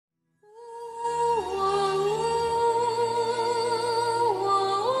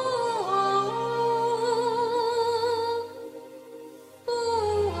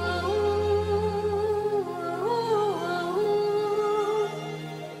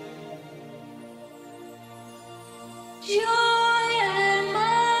Joy am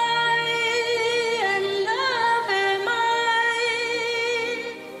I, and love am I.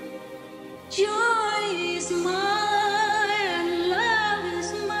 Joy is mine, and love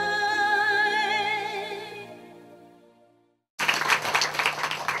is mine.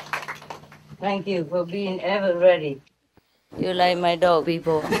 Thank you for being ever ready. You like my dog,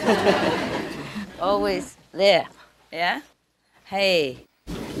 people. Always there. Yeah? Hey,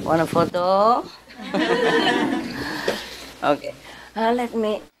 want a photo? Okay. Let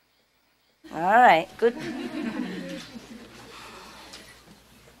me. All right, good.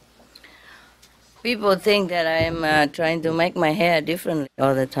 People think that I'm trying to make my hair differently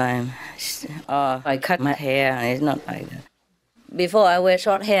all the time. Or I cut my hair, and it's not like that. Before I wear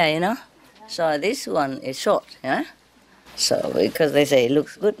short hair, you know? So this one is short, yeah? So because they say it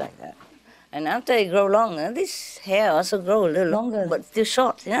looks good like that. And after it grow longer, this hair also grow a little longer, but still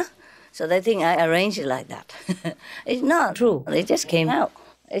short, yeah? So they think I arrange it like that. It's not true. It just came out.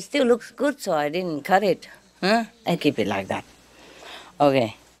 It still looks good, so I didn't cut it. Huh? I keep it like that.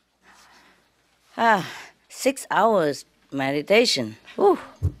 Okay. 6 hours meditation. Whew.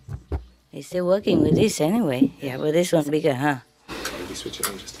 He's still working with this anyway. Yeah, but this one's bigger, huh? Maybe switch it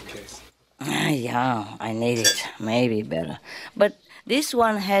on just in case. Yeah, I need it. Maybe better. But this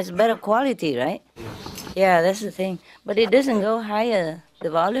one has better quality, right? Yeah, that's the thing. But it doesn't go higher, the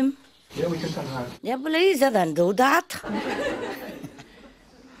volume. Yeah, we can turn higher. Yeah, please, don't do that.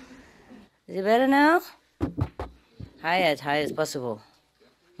 Is it better now? Higher, as high as possible.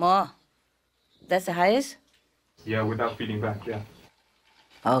 More. That's the highest? Yeah, without feeding back, yeah.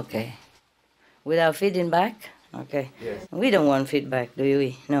 Okay. Without feeding back? Okay. Yes. We don't want feedback, do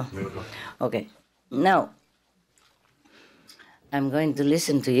we? No. Okay. Now, I'm going to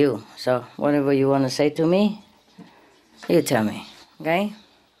listen to you. So whatever you want to say to me, you tell me. Okay?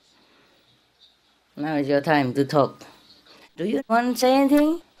 Now is your time to talk. Do you want to say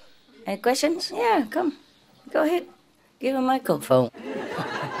anything? Any questions? Yeah, come. Go ahead. Give a microphone.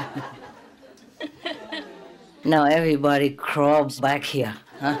 Now everybody crawls back here.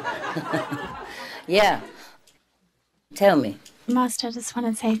 Huh? Yeah. Tell me. Master, I just want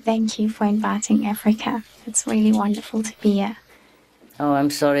to say thank you for inviting Africa. It's really wonderful to be here. Oh, I'm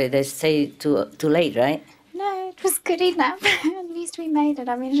sorry. They say too late, right? No, it was good enough. At least we made it.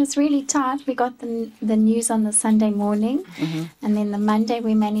 I mean, it was really tight. We got the news on the Sunday morning. Mm-hmm. And then the Monday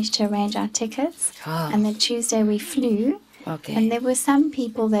we managed to arrange our tickets. Oh. And then Tuesday we flew. Okay. And there were some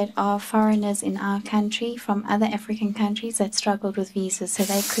people that are foreigners in our country from other African countries that struggled with visas, so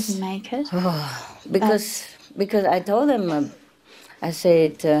they couldn't make it. Oh, because I told them, I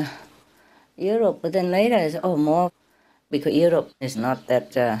said Europe, but then later I said, oh, more, because Europe is not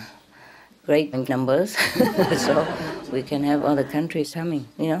that great in numbers, so we can have other countries coming,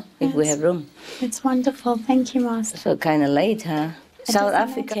 you know, if we have room. It's wonderful. Thank you, Master. So kind of late, huh? It South doesn't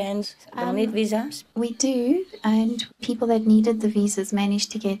Africans don't need visas? We do, and people that needed the visas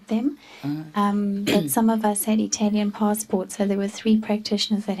managed to get them. But some of us had Italian passports, so there were 3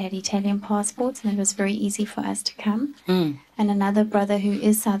 practitioners that had Italian passports, and it was very easy for us to come. And another brother who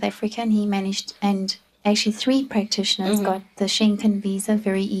is South African, he managed, and actually 3 practitioners got the Schengen visa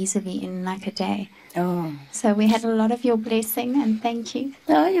very easily in like a day. Oh. So we had a lot of your blessing, and thank you.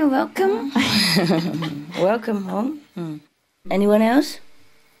 Oh, you're welcome. Welcome home. Anyone else?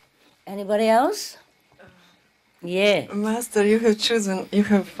 Anybody else? Yeah. Master, you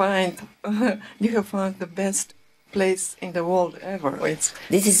have found the best place in the world ever.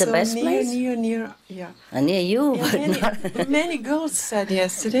 This is the best place? Near, yeah. Near you, Yeah, but not... many girls said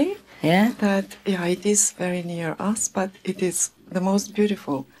yesterday Yeah? that, it is very near us, but it is the most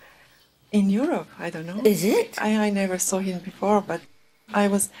beautiful in Europe. I don't know. Is it? I never saw him before, but I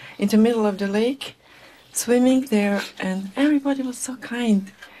was in the middle of the lake, swimming there, and everybody was so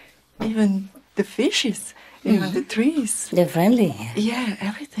kind. Even the fishes, even the trees. They're friendly. Yeah,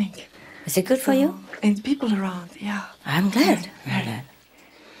 everything. Is it good for you? And people around, yeah. I'm glad. I'm glad.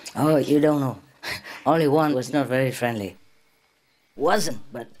 Oh, you don't know. Only one was not very friendly. Wasn't,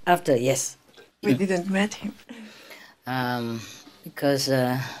 but after, yes. We didn't met him. Because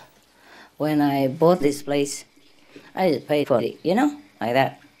when I bought this place, I just paid for it, you know, like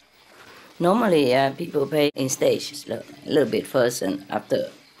that. Normally, people pay in stages, a little bit first, and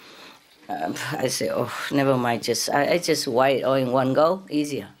after, I say, oh, never mind, I just write it all in one go,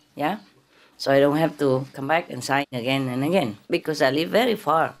 easier, yeah? So I don't have to come back and sign again and again, because I live very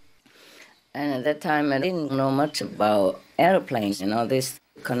far. And at that time, I didn't know much about airplanes, these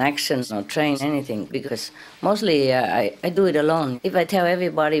connections or trains, anything, because mostly I do it alone. If I tell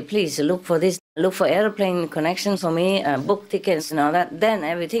everybody, please look for this, look for airplane connections for me, book tickets and all that, then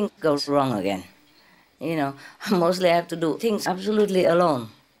everything goes wrong again. You know, mostly I have to do things absolutely alone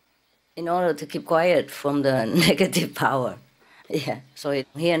in order to keep quiet from the negative power. Yeah, so it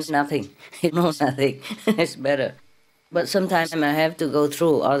hears nothing, it knows nothing. It's better. But sometimes I have to go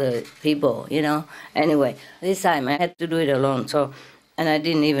through other people, you know. Anyway, this time I had to do it alone. So, and I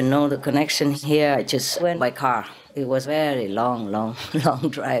didn't even know the connection here. I just went by car. It was very long, long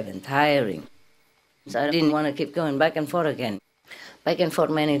drive and tiring. So I didn't want to keep going back and forth again. Back and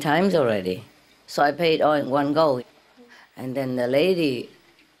forth many times already. So I paid all in one go. And then the lady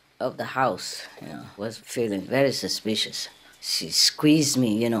of the house, you know, was feeling very suspicious. She squeezed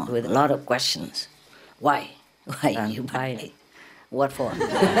me, you know, with a lot of questions. Why? Why are you buying it? What for?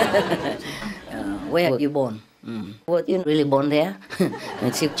 Where were you born? Were you really born there?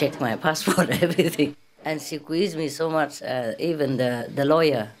 And she checked my passport, everything. And she squeezed me so much, even the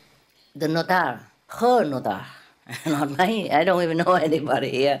lawyer, the notar, her notar, not mine. I don't even know anybody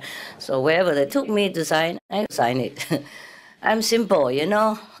here. So wherever they took me to sign, I sign it. I'm simple, you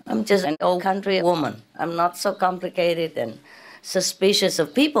know. I'm just an old country woman. I'm not so complicated and suspicious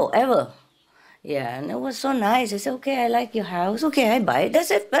of people ever. Yeah, and it was so nice. I said, okay, I like your house. Okay, I buy it.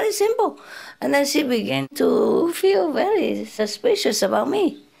 That's it, very simple. And then she began to feel very suspicious about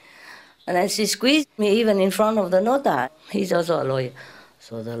me. And then she squeezed me even in front of the notar. He's also a lawyer.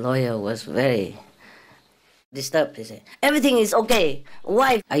 So the lawyer was very disturbed. He said, everything is okay.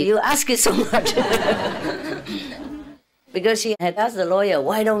 Why are you asking so much? Because she had asked the lawyer,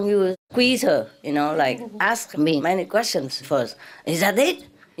 why don't you squeeze her? You know, like ask me many questions first. Is that it?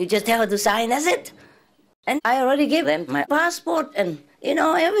 You just tell her to sign, that's it. And I already gave them my passport and, you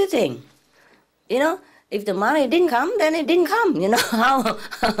know, everything. You know, if the money didn't come, then it didn't come. You know,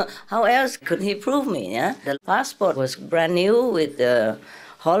 how else could he prove me, yeah? The passport was brand new with the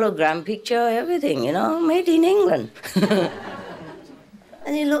hologram picture, everything, you know, made in England.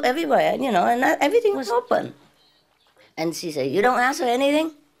 And he looked everywhere, you know, and everything was open. And she said, you don't ask her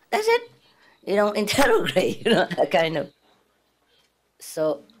anything? That's it. You don't interrogate, you know, that kind of.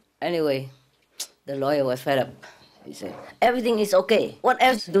 So anyway, the lawyer was fed up. He said, everything is okay. What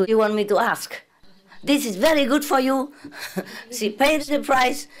else do you want me to ask? This is very good for you. She paid the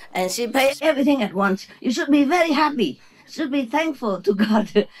price and she paid everything at once. You should be very happy. Should be thankful to God.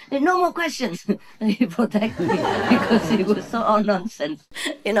 There's no more questions. He protected me because he was so all nonsense,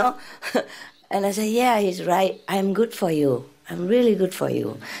 you know. And I said, yeah, he's right. I'm good for you. I'm really good for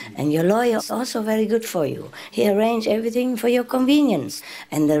you. And your lawyer is also very good for you. He arranged everything for your convenience.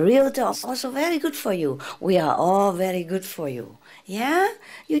 And the realtor is also very good for you. We are all very good for you. Yeah?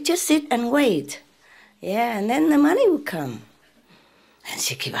 You just sit and wait. Yeah, and then the money will come. And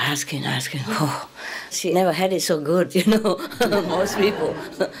she keep asking. Oh, she never had it so good, you know. Most people,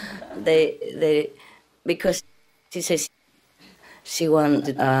 because she says she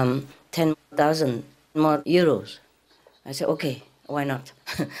wanted 10,000 more euros. I said, okay, why not?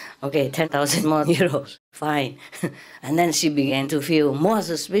 Okay, 10,000 more euros, fine. And then she began to feel more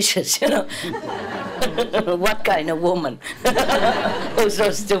suspicious, you know. What kind of woman who's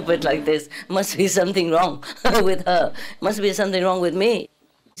so stupid like this? Must be something wrong with her. Must be something wrong with me.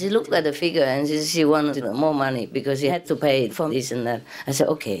 She looked at the figure and she wanted more money because she had to pay for this and that. I said,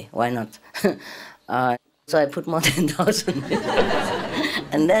 okay, why not? So I put more 10,000.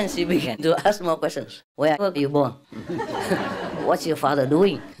 And then she began to ask more questions. Where were you born? What's your father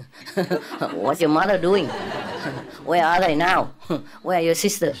doing? What's your mother doing? Where are they now? Where are your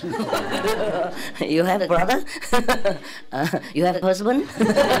sisters? You have a brother? You have a husband?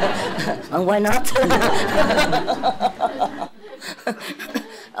 And why not?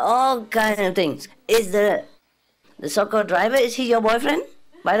 All kinds of things. Is the so-called driver, is he your boyfriend?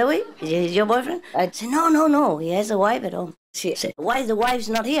 By the way, is he your boyfriend? I said, no, he has a wife at home. She said, why is the wife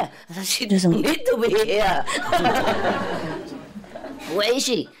not here? I said, she doesn't need to be here. Where is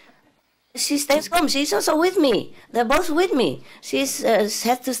she? She stays home. She's also with me. They're both with me. She's has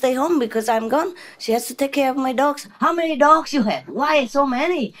to stay home because I'm gone. She has to take care of my dogs. How many dogs you have? Why so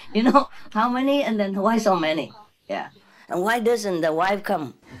many? You know, how many and then why so many? Yeah. And why doesn't the wife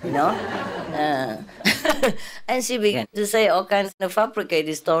come? You know? And she began to say all kinds of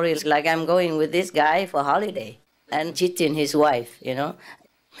fabricated stories like I'm going with this guy for holiday and cheating his wife, you know.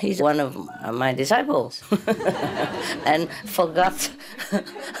 He's one of my disciples. And for God's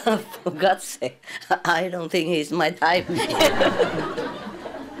sake, I don't think he's my type.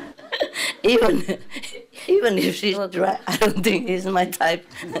 Even if she was right, I don't think he's my type.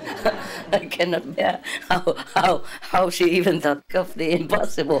 I cannot bear how she even thought of the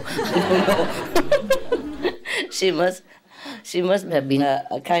impossible. I don't know. She must have been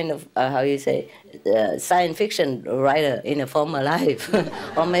a kind of, how you say, science fiction writer in a former life.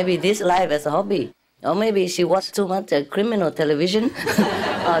 Or maybe this life as a hobby. Or maybe she watched too much criminal television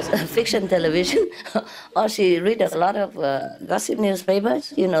or fiction television, or she read a lot of gossip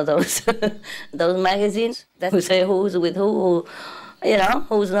newspapers, you know, those those magazines that say who's with who, you know,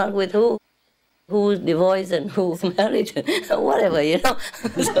 who's not with who's divorced and who's married, whatever, you know.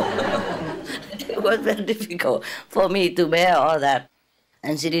 So it was very difficult for me to bear all that.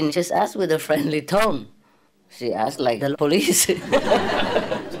 And she didn't just ask with a friendly tone. She asked like the police.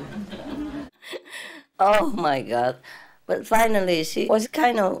 Oh my God. But finally, she was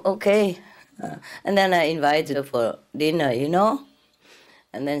kind of okay. And then I invited her for dinner, you know.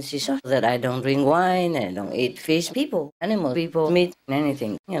 And then she saw that I don't drink wine, I don't eat fish. People, animal people, meat,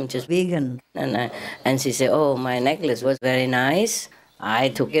 anything. I'm just vegan. And she said, oh, my necklace was very nice. I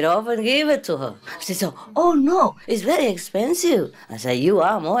took it off and gave it to her. She said, oh no, it's very expensive. I said, you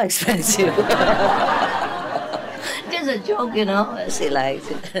are more expensive. Just a joke, you know. She likes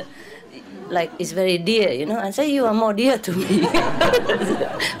it. Like, it's very dear, you know. I say, you are more dear to me.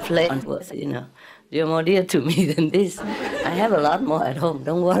 Play on words, you know. You're more dear to me than this. I have a lot more at home,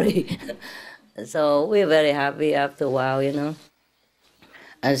 don't worry. So we're very happy after a while, you know.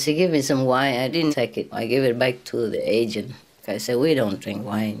 And she gave me some wine. I didn't take it. I gave it back to the agent. I said, we don't drink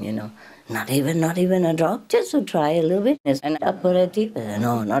wine, you know. Not even a drop, just to try a little bit. It's an aperitif.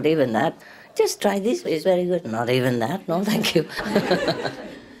 No, not even that. Just try this, it's very good. Not even that, no, thank you.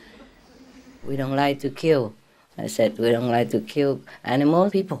 We don't like to kill. I said, we don't like to kill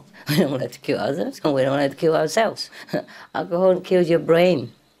animals, people. We don't like to kill others, and we don't like to kill ourselves. Alcohol kills your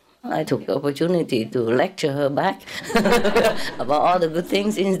brain. I took the opportunity to lecture her back about all the good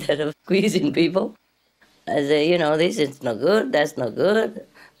things instead of squeezing people. I said, you know, this is not good, that's not good.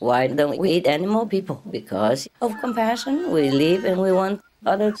 Why don't we eat animal people? Because of compassion, we live and we want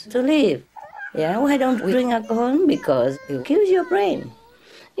others to live. Yeah, why don't we drink alcohol? Because it kills your brain.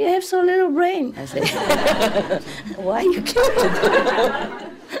 You have so little brain. I say, why you kill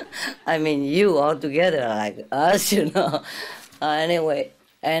it? I mean, you all together like us, you know. Anyway,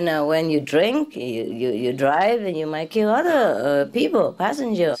 and when you drink, you drive and you might kill other people,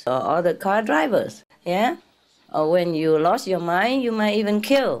 passengers, or other car drivers, yeah? Or when you lost your mind, you might even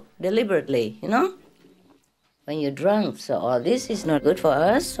kill deliberately, you know? When you're drunk, so all this is not good for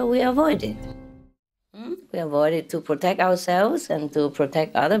us, so we avoid it. We avoid it to protect ourselves and to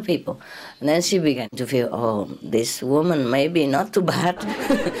protect other people. And then she began to feel, oh, this woman maybe not too bad.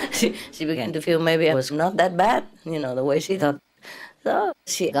 she began to feel maybe I was not that bad, you know, the way she thought. So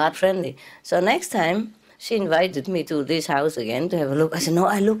she got friendly. So next time, she invited me to this house again to have a look. I said, no,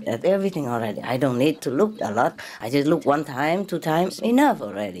 I looked at everything already. I don't need to look a lot. I just look one time, 2 times, enough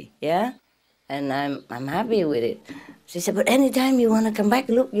already, yeah? And I'm happy with it. She said, but anytime you want to come back,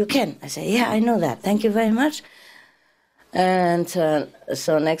 look, you can. I said, yeah, I know that. Thank you very much. And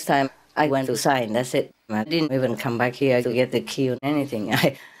so next time I went to sign, that's it. I didn't even come back here to get the key or anything.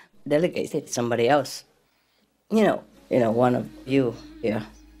 I delegated to somebody else. You know, one of you here.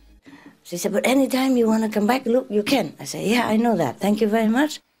 She said, but anytime you want to come back, look, you can. I said, yeah, I know that. Thank you very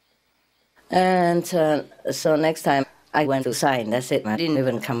much. And so next time I went to sign, that's it. I didn't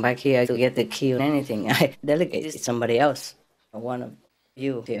even come back here to get the key or anything. I delegated to somebody else, one of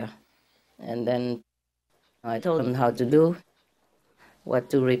you here. And then I told them how to do, what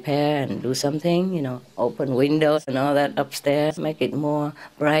to repair and do something, you know, open windows and all that upstairs, make it more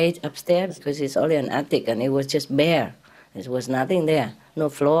bright upstairs because it's only an attic and it was just bare. There was nothing there, no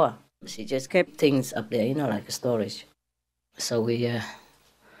floor. She just kept things up there, you know, like a storage. So we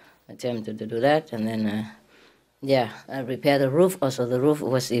attempted to do that, and then, I repaired the roof. Also, the roof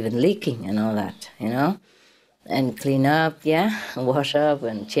was even leaking and all that, you know. And clean up, wash up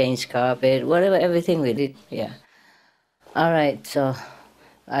and change carpet, whatever, everything we did, All right, so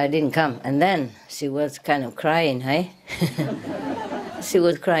I didn't come. And then she was kind of crying, hey? She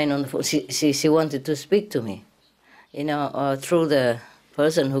was crying on the phone. She wanted to speak to me, you know, through the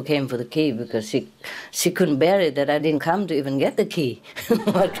person who came for the key, because she couldn't bear it that I didn't come to even get the key.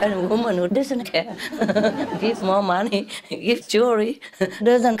 What kind of woman who doesn't care? Gives more money, gives jewelry,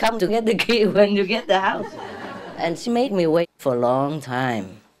 doesn't come to get the key when you get the house. And she made me wait for a long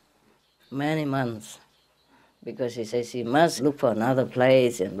time, many months, because she said she must look for another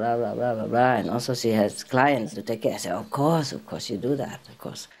place and blah, blah, blah, blah, blah. And also she has clients to take care. I said, of course you do that, of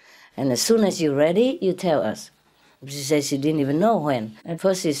course. And as soon as you're ready, you tell us. She said she didn't even know when. At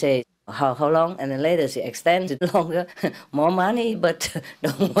first she said, how long? And then later she extended longer, more money, but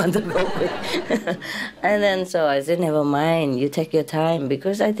don't want to go quick. And then so I said, never mind, you take your time,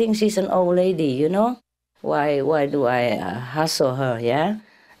 because I think she's an old lady, you know? Why do I hustle her, yeah?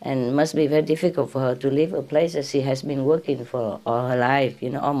 And it must be very difficult for her to leave a place that she has been working for all her life,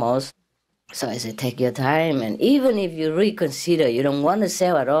 you know, almost. So I said, take your time, and even if you reconsider, you don't want to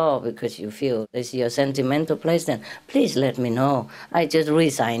sell at all because you feel this is your sentimental place, then please let me know. I just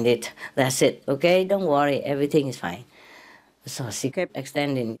re-signed it. That's it, okay? Don't worry, everything is fine. So she kept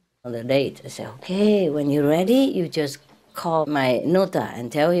extending the date. I said, okay, when you're ready, you just call my nota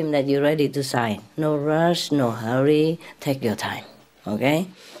and tell him that you're ready to sign. No rush, no hurry, take your time, okay?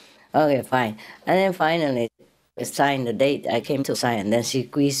 Okay, fine. And then finally, I signed the date. I came to sign, and then she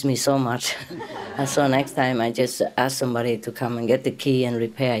squeezed me so much. And so next time, I just asked somebody to come and get the key and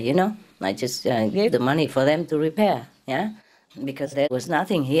repair, you know? I just gave the money for them to repair, yeah? Because there was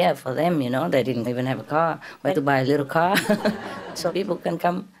nothing here for them, you know? They didn't even have a car. We had to buy a little car so people can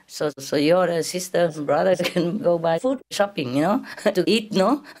come. So your sisters and brothers can go buy food shopping, you know, to eat,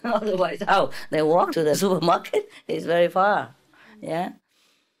 no? Otherwise, how? They walk to the supermarket? It's very far, yeah?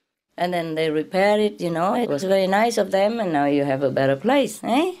 And then they repair it, you know. It was very nice of them, and now you have a better place,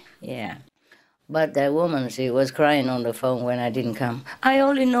 eh? Yeah. But that woman, she was crying on the phone when I didn't come. I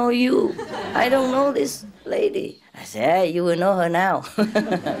only know you. I don't know this lady. I said, hey, you will know her now.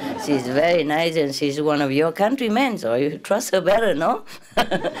 She's very nice, and she's one of your countrymen, so you trust her better, no?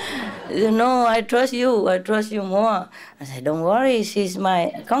 No, I trust you. I trust you more. I said, don't worry, she's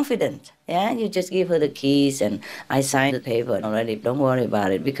my confidant. Yeah, you just give her the keys, and I signed the paper already. Don't worry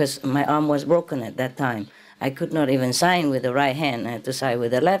about it, because my arm was broken at that time. I could not even sign with the right hand. I had to sign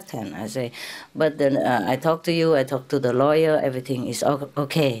with the left hand. I say, but then I talked to you, I talked to the lawyer, everything is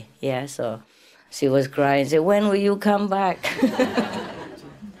okay. Yeah, so she was crying, said, when will you come back?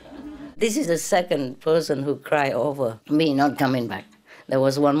 This is the second person who cried over me not coming back. There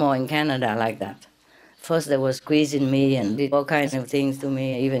was one more in Canada like that. First they were squeezing me and did all kinds of things to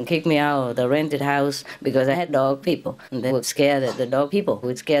me, even kicked me out of the rented house because I had dog people. And they would scare the dog people,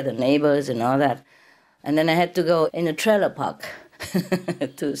 would scare the neighbors and all that. And then I had to go in a trailer park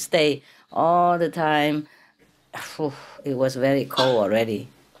to stay all the time. It was very cold already,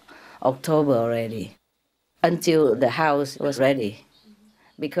 October already, until the house was ready.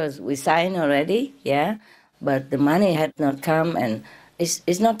 Because we signed already, yeah, but the money had not come, and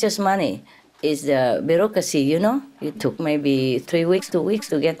it's not just money, it's the bureaucracy, you know. It took maybe 3 weeks, 2 weeks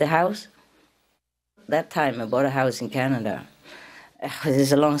to get the house. That time I bought a house in Canada. This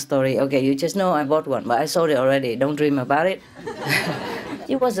is a long story. Okay, you just know I bought one, but I sold it already. Don't dream about it.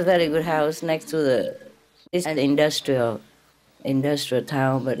 It was a very good house next to it's an industrial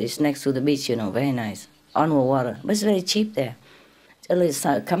town, but it's next to the beach, you know, very nice. Onward water, but it's very cheap there. It's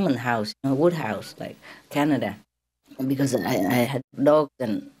a common house, a wood house, like Canada. Because I had dogs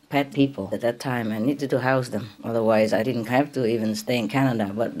and pet people at that time. I needed to house them. Otherwise, I didn't have to even stay in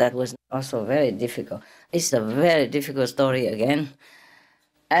Canada. But that was also very difficult. It's a very difficult story again.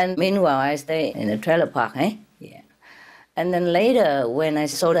 And meanwhile, I stay in a trailer park, eh? Yeah. And then later, when I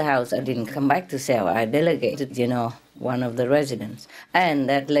sold the house, I didn't come back to sell. I delegated, you know, one of the residents. And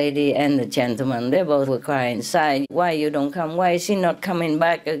that lady and the gentleman, they both were crying, sighing, why you don't come? Why is she not coming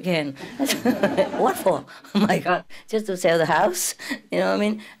back again? What for? Oh my God, just to sell the house? You know what I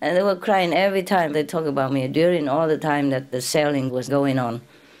mean? And they were crying every time they talk about me, during all the time that the selling was going on.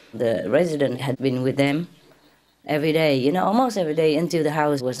 The resident had been with them every day, you know, almost every day until the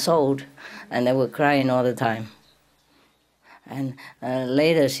house was sold. And they were crying all the time. And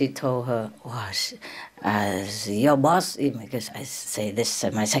later she told her, your boss, because I say this,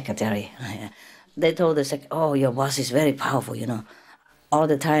 my secretary, they told the oh, your boss is very powerful, you know. All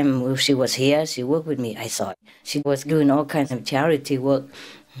the time she was here, she worked with me, I saw it. She was doing all kinds of charity work,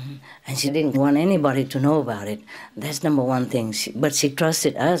 and she didn't want anybody to know about it. That's number one thing. But she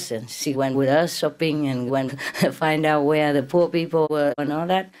trusted us, and she went with us shopping and went to find out where the poor people were and all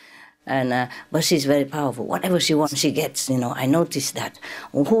that. And but she's very powerful. Whatever she wants, she gets. You know, I noticed that.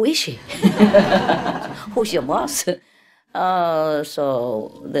 Well, who is she? Who's your boss?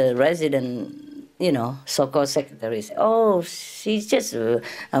 So the resident, you know, so-called secretary said, oh, she's just a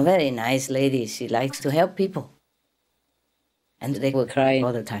very nice lady. She likes to help people. And they were crying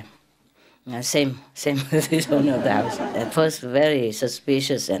all the time. Same with this owner of the house. At first, very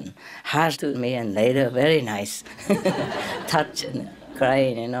suspicious and harsh to me, and later, very nice. Touch and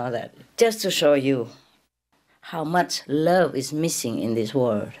crying and all that. Just to show you how much love is missing in this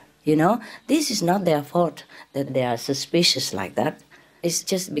world. You know, this is not their fault that they are suspicious like that. It's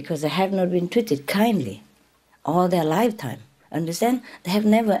just because they have not been treated kindly all their lifetime. Understand? They have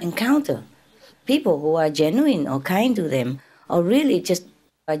never encountered people who are genuine or kind to them, or really just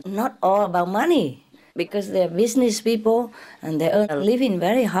are not all about money, because they're business people and they earn a living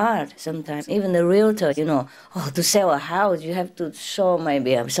very hard sometimes. Even the realtor, you know, to sell a house, you have to show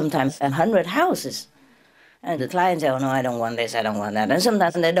maybe sometimes 100 houses. And the clients say, oh, no, I don't want this, I don't want that. And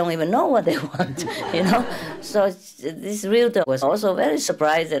sometimes they don't even know what they want, you know. So this realtor was also very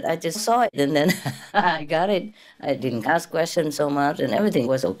surprised that I just saw it and then I got it. I didn't ask questions so much and everything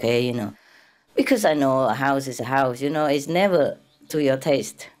was okay, you know. Because I know a house is a house, you know, it's never to your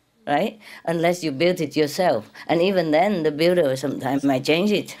taste, right? Unless you build it yourself. And even then, the builder sometimes might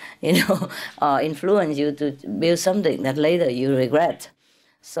change it, you know, or influence you to build something that later you regret.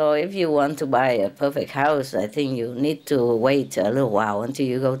 So if you want to buy a perfect house, I think you need to wait a little while until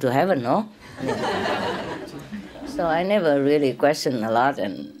you go to heaven, no? Yeah. So I never really questioned a lot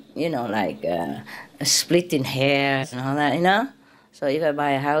and, you know, like splitting hair and all that, you know? So if I buy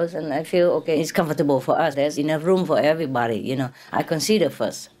a house and I feel, okay, it's comfortable for us, there's enough room for everybody, you know, I consider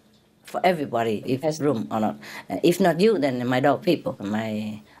first for everybody if there's room or not. If not you, then my dog people,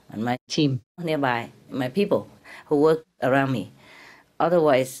 my team nearby, my people who work around me.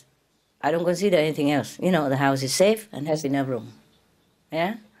 Otherwise, I don't consider anything else. You know, the house is safe and has enough room.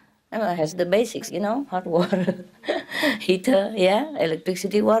 Yeah? And it has the basics, you know, hot water, heater, yeah,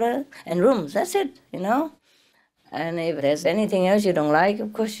 electricity, water, and rooms. That's it, you know? And if there's anything else you don't like,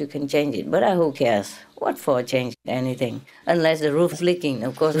 of course you can change it. But who cares? What for change anything? Unless the roof's leaking,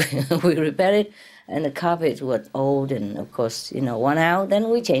 of course, we repair it. And the carpets were old and, of course, you know, worn out, then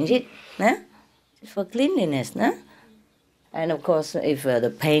we change it. Nah? Just for cleanliness, nah? And of course, if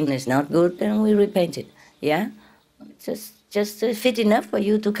the paint is not good, then we repaint it. Yeah, just fit enough for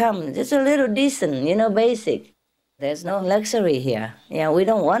you to come. Just a little decent, you know, basic. There's no luxury here. Yeah, we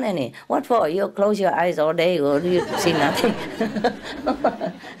don't want any. What for? You close your eyes all day, or you see nothing.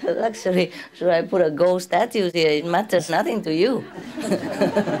 Luxury. Should I put a gold statue here? It matters nothing to you,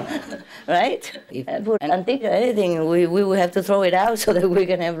 right? If I put an antique or anything, we will have to throw it out so that we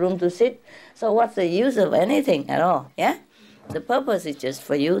can have room to sit. So what's the use of anything at all? Yeah. The purpose is just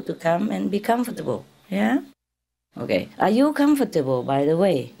for you to come and be comfortable, yeah? Okay. Are you comfortable, by the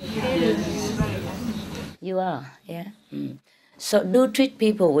way? Yes. You are, yeah? Mm. So do treat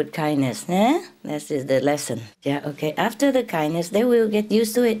people with kindness, eh? That is the lesson. Yeah, okay. After the kindness, they will get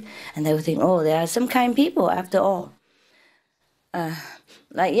used to it. And they will think, oh, there are some kind people after all.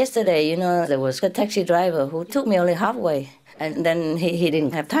 Like yesterday, you know, there was a taxi driver who took me only halfway. And then he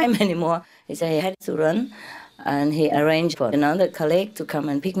didn't have time anymore. He said he had to run. And he arranged for another colleague to come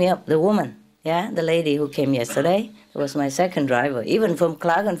and pick me up, the woman, yeah, the lady who came yesterday. It was my second driver. Even from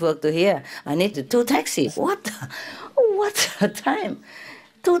Klagenfurt to here, I needed 2 taxis. What a time.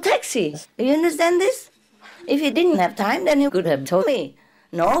 2 taxis. You understand this? If he didn't have time, then he could have told me.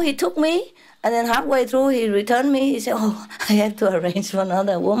 No, he took me, and then halfway through he returned me. He said, oh, I have to arrange for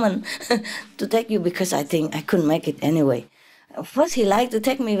another woman to take you because I think I couldn't make it anyway. First, he liked to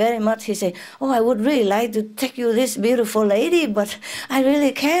take me very much. He said, oh, I would really like to take you this beautiful lady, but I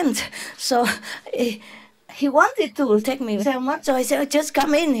really can't. So he wanted to take me so much. So I said, oh, just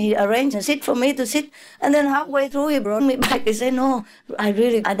come in. He arranged a seat for me to sit. And then halfway through, he brought me back. He said, no, I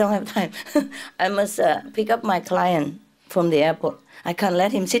don't have time. I must pick up my client from the airport. I can't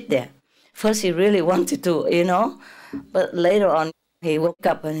let him sit there. First, he really wanted to, you know. But later on, he woke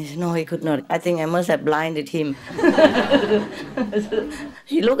up and he said, no, he could not. I think I must have blinded him.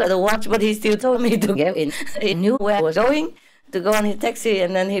 He looked at the watch, but he still told me to get in. He knew where I was going to go on his taxi,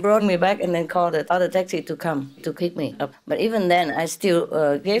 and then he brought me back and then called the other taxi to come to pick me up. But even then, I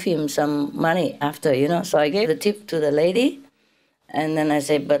still gave him some money after, you know. So I gave the tip to the lady. And then I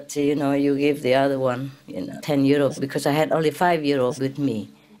said, but, you know, you give the other one, you know, 10 euros, because I had only 5 euros with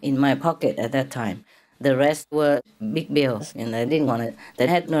me in my pocket at that time. The rest were big bills, and I didn't want it. They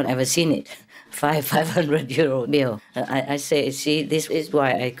had not ever seen it. 500 euro bill. I say, see, this is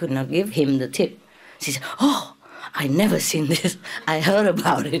why I could not give him the tip. She said, oh, I never seen this. I heard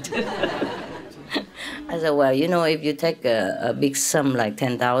about it. I said, well, you know, if you take a big sum like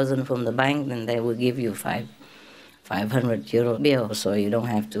 10,000 from the bank, then they will give you 500 euro bill, so you don't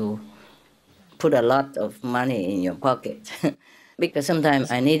have to put a lot of money in your pocket. Because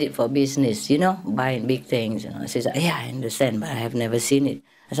sometimes I need it for business, you know, buying big things. You know. She said, yeah, I understand, but I have never seen it.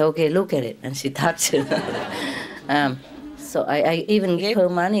 I said, okay, look at it. And she touched it. So I even gave her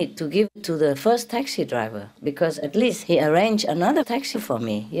money to give to the first taxi driver, because at least he arranged another taxi for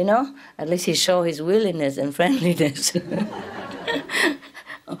me, you know. At least he showed his willingness and friendliness.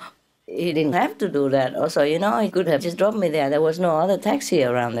 He didn't have to do that. Also, you know, he could have just dropped me there. There was no other taxi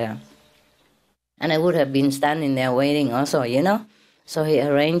around there. And I would have been standing there waiting also, you know. So he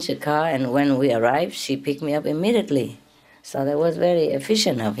arranged a car, and when we arrived, she picked me up immediately. So that was very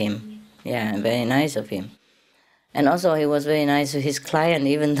efficient of him. Yeah, very nice of him. And also he was very nice to his client,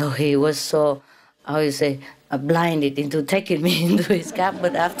 even though he was so how you say, blinded into taking me into his cab.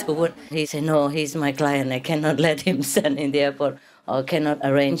 But afterward, he said, no, he's my client. I cannot let him stand in the airport or cannot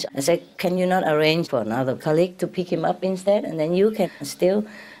arrange. I said, can you not arrange for another colleague to pick him up instead? And then you can still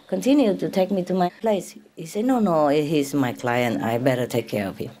continue to take me to my place. He said, no, he's my client. I better take care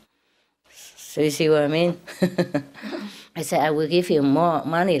of him. So you see what I mean? I said, I will give you more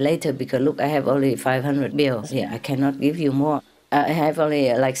money later because, look, I have only 500 bills. Yeah, I cannot give you more. I have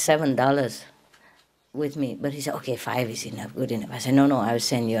only like $7 with me. But he said, okay, 5 is enough, good enough. I said, no, I will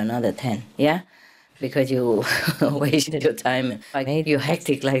send you another 10, yeah? Because you wasted your time. I made you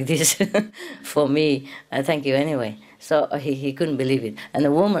hectic like this for me. I thank you anyway. So he couldn't believe it. And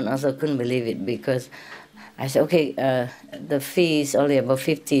the woman also couldn't believe it because I said, okay, the fee is only about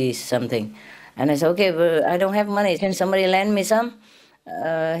 50 something. And I said, okay, but I don't have money. Can somebody lend me some?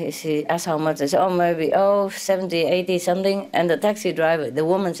 She asked how much. I said, maybe 70, 80 something. And the taxi driver, the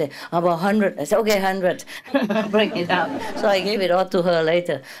woman said, about 100. I said, okay, 100. Bring it out. So I gave it all to her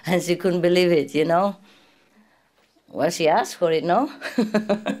later. And she couldn't believe it, you know. Well, she asked for it, no?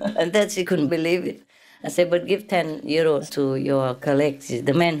 And then she couldn't believe it. I said, but give 10 euros to your colleague,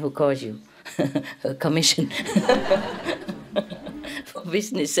 the man who calls you, a commission. For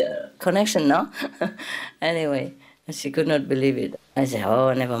business connection, no? Anyway, she could not believe it. I said,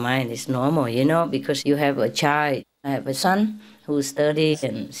 oh, never mind, it's normal, you know, because you have a child. I have a son who studies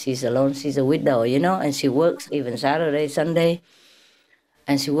and she's alone, she's a widow, you know, and she works even Saturday, Sunday.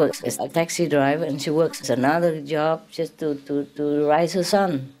 And she works as a taxi driver and she works as another job just to raise her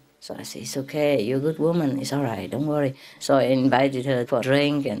son. So I said, it's okay, you're a good woman, it's all right, don't worry. So I invited her for a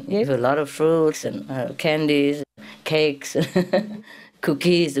drink and gave her a lot of fruits and candies, cakes,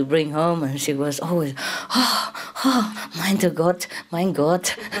 cookies to bring home. And she was always, mein Gott, mein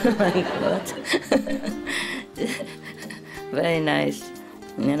Gott, mein Gott. Very nice,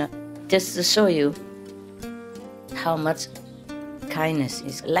 you know, just to show you how much kindness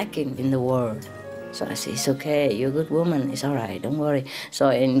is lacking in the world. So I said, it's okay, you're a good woman, it's all right, don't worry. So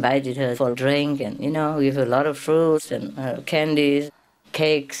I invited her for a drink and, you know, give her a lot of fruits and candies,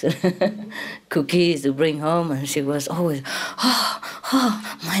 cakes, cookies to bring home. And she was always,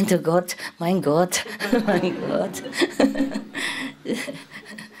 mein Gott, mein Gott, mein Gott.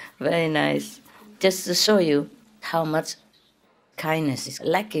 Very nice. Just to show you how much kindness is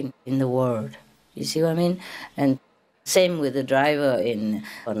lacking in the world. You see what I mean? And same with the driver in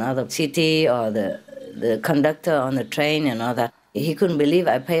another city or the conductor on the train and all that. He couldn't believe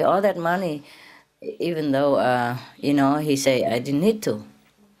I pay all that money, even though, you know, he said I didn't need to.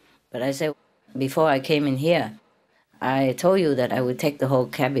 But I said, before I came in here, I told you that I would take the whole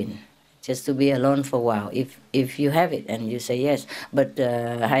cabin just to be alone for a while, if you have it. And you say yes, but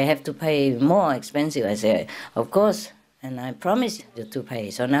I have to pay more expensive. I said, of course, and I promised you to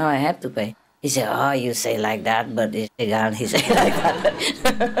pay, so now I have to pay. He said, oh, you say like that, but it's legal. He said like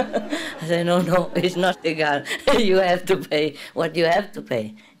that. I said, no, it's not legal. You have to pay what you have to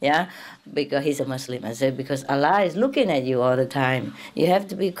pay, yeah? Because he's a Muslim. I said, because Allah is looking at you all the time. You have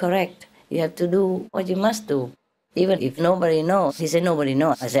to be correct. You have to do what you must do, even if nobody knows. He said, nobody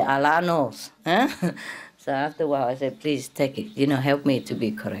knows. I said, Allah knows. Huh? So after a while, I said, please take it. You know, help me to be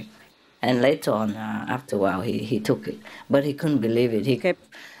correct. And later on, after a while, he took it. But he couldn't believe it. He kept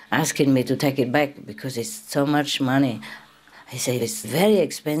asking me to take it back because it's so much money. He said, it's very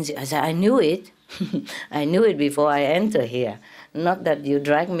expensive. I said, I knew it. I knew it before I entered here. Not that you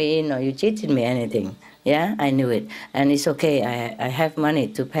dragged me in or you cheated me anything. Yeah, I knew it. And it's okay, I have money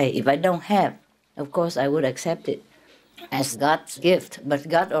to pay. If I don't have, of course I would accept it as God's gift. But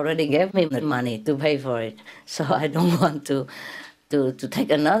God already gave me the money to pay for it. So I don't want to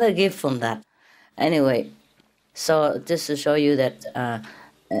take another gift from that. Anyway, so just to show you that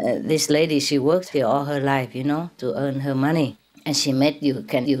this lady, she worked here all her life, you know, to earn her money. And she met you,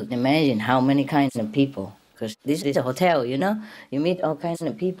 can you imagine how many kinds of people? Because this is a hotel, you know, you meet all kinds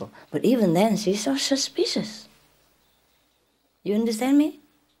of people. But even then, she's so suspicious. You understand me?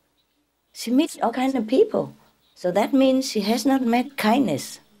 She meets all kinds of people. So that means she has not met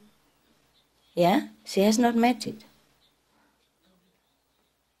kindness. Yeah, she has not met it.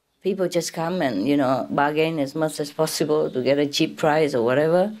 People just come and, you know, bargain as much as possible to get a cheap price or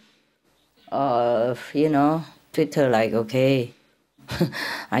whatever. Or, you know, treat her like, okay,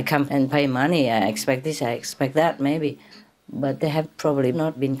 I come and pay money, I expect this, I expect that, maybe. But they have probably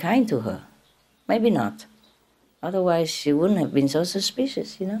not been kind to her. Maybe not. Otherwise, she wouldn't have been so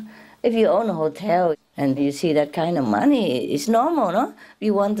suspicious, you know. If you own a hotel and you see that kind of money, it's normal, no?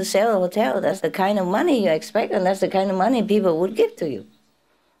 You want to sell a hotel, that's the kind of money you expect, and that's the kind of money people would give to you.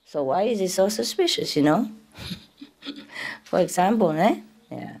 So why is it so suspicious, you know? For example, eh?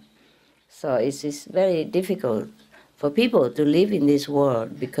 Yeah. So it's very difficult for people to live in this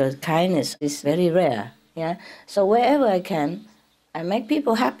world because kindness is very rare. Yeah. So wherever I can, I make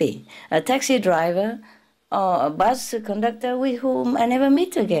people happy. A taxi driver or a bus conductor with whom I never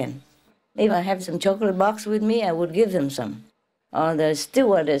meet again. If I have some chocolate box with me, I would give them some. Or the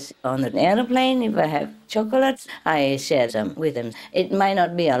stewardess on an airplane, if I have chocolates, I share them with them. It might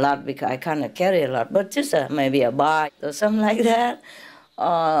not be a lot because I cannot carry a lot, but just maybe a bar or something like that.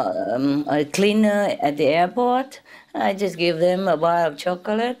 Or a cleaner at the airport, I just give them a bar of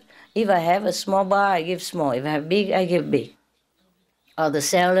chocolate. If I have a small bar, I give small. If I have big, I give big. Or the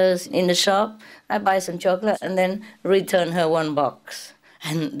sellers in the shop, I buy some chocolate and then return her one box.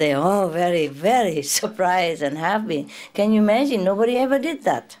 And they're all very, very surprised and happy. Can you imagine? Nobody ever did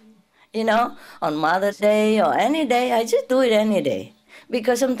that. You know, on Mother's Day or any day, I just do it any day.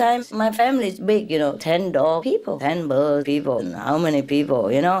 Because sometimes my family is big, 10 dog people, 10 bird people, and how many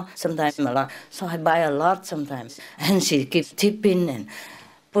people, sometimes a lot. So I buy a lot sometimes. And she keeps tipping and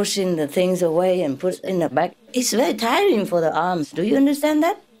pushing the things away and put in the bag. It's very tiring for the arms. Do you understand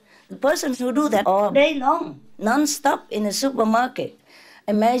that? The person who do that all day long, non-stop in a supermarket.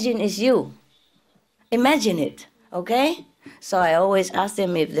 Imagine it's you. Imagine it, okay? So I always ask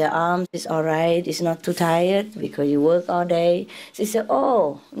them if their arms is all right, it's not too tired because you work all day. She said,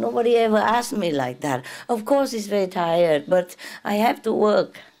 oh, nobody ever asked me like that. Of course it's very tired, but I have to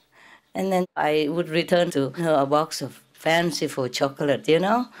work. And then I would return to her a box of fanciful chocolate,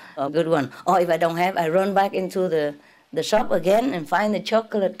 a good one. Or if I don't have, I run back into the shop again and find the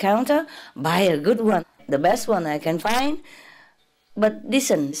chocolate counter, buy a good one, the best one I can find, but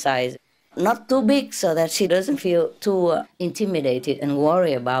decent size. Not too big so that she doesn't feel too intimidated and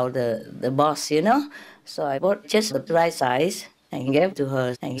worry about the boss, So I bought just the right size and gave to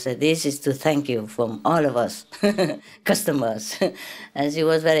her and said, this is to thank you from all of us, customers. And she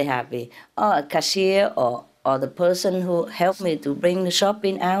was very happy. Or a cashier or the person who helped me to bring the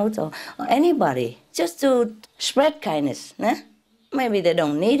shopping out or anybody, just to spread kindness. Maybe they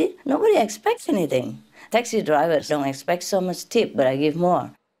don't need it. Nobody expects anything. Taxi drivers don't expect so much tip, but I give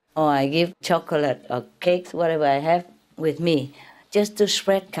more. Or I give chocolate or cakes, whatever I have with me, just to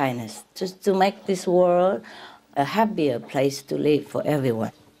spread kindness, just to make this world a happier place to live for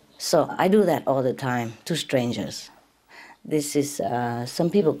everyone. So I do that all the time to strangers. This is, some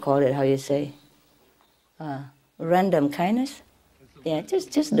people call it, how you say, random kindness. Yeah,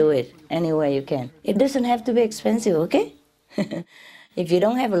 just do it any way you can. It doesn't have to be expensive, okay? If you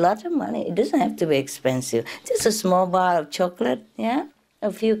don't have a lot of money, it doesn't have to be expensive. Just a small bar of chocolate, yeah?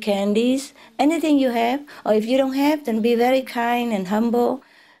 A few candies, anything you have. Or if you don't have, then be very kind and humble,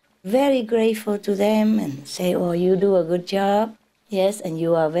 very grateful to them and say, oh, you do a good job. Yes, and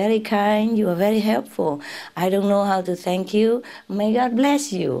you are very kind, you are very helpful. I don't know how to thank you. May God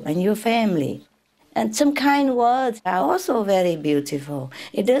bless you and your family. And some kind words are also very beautiful.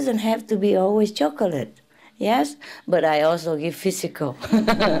 It doesn't have to be always chocolate. Yes, but I also give physical,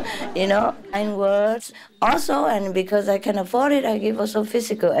 kind words. Also, and because I can afford it, I give also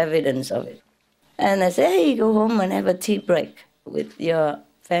physical evidence of it. And I say, hey, go home and have a tea break with your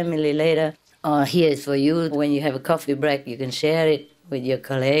family later. Or here is for you, when you have a coffee break, you can share it with your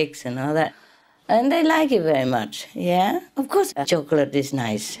colleagues and all that. And they like it very much, yeah? Of course, chocolate is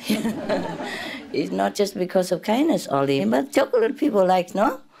nice. It's not just because of kindness only, but chocolate people like,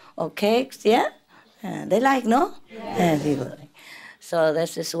 no? Or cakes, yeah? They like, no? Yeah, people like. So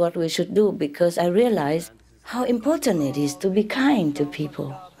this is what we should do, because I realize how important it is to be kind to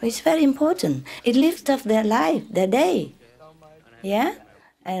people. It's very important. It lifts up their life, their day. Yeah?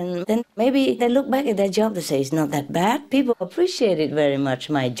 And then maybe they look back at their job and say, it's not that bad. People appreciate it very much,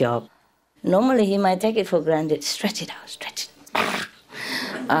 my job. Normally he might take it for granted. Stretch it out, stretch it.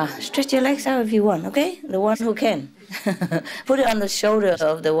 Stretch your legs out if you want, okay? The one who can. Put it on the shoulder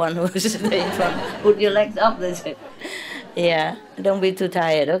of the one who's in front. Put your legs up, that's it. Yeah, don't be too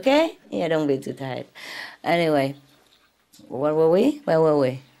tired, okay? Yeah, don't be too tired. Anyway, where were we?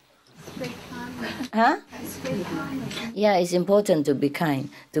 Huh? Yeah, it's important to be kind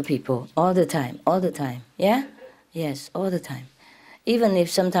to people all the time, yeah? Yes, all the time. Even if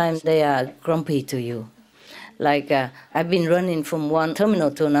sometimes they are grumpy to you. Like, I've been running from one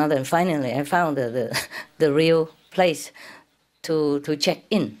terminal to another, and finally I found the real place to check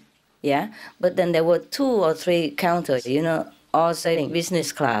in, yeah? But then there were 2 or 3 counters, all saying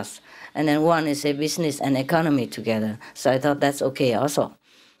business class, and then one is a business and economy together. So I thought that's okay also.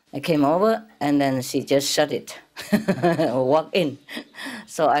 I came over, and then she just shut it, walk in.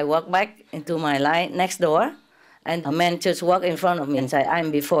 So I walked back into my line next door, and a man just walked in front of me and said, I'm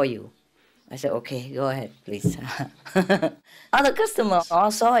before you. I said, okay, go ahead, please. Other customers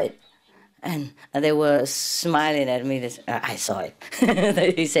all saw it. And they were smiling at me. They said, I saw it.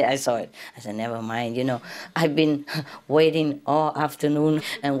 He said, I saw it. I said, never mind. I've been waiting all afternoon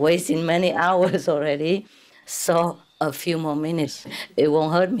and wasting many hours already. So a few more minutes, it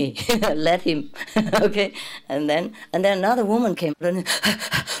won't hurt me. Let him. Okay. And then another woman came running.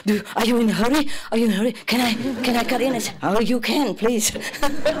 Are you in a hurry? Are you in a hurry? Can I cut in? I said, oh, you can, please.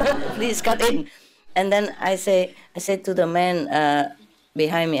 Please cut in. And then I said to the man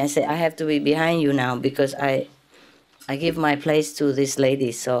behind me, I said, I have to be behind you now because I give my place to this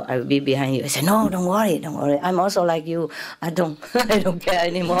lady, so I will be behind you. I said, no, don't worry. I'm also like you. I don't care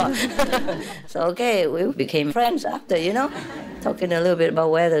anymore. So, okay, we became friends after, talking a little bit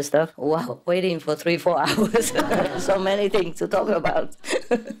about weather stuff. Wow, waiting for 3-4 hours. So many things to talk about.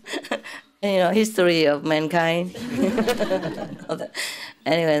 History of mankind.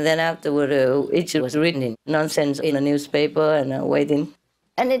 Anyway, then afterward, it was written in nonsense in a newspaper and waiting.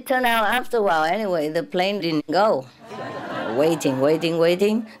 And it turned out after a while, anyway, the plane didn't go.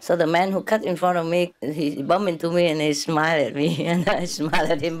 Waiting. So the man who cut in front of me, he bumped into me and he smiled at me, and I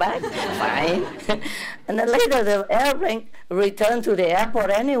smiled at him back. Fine. And then later the airplane returned to the airport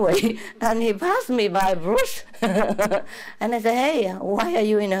anyway, and he passed me by Bruce. And I said, hey, why are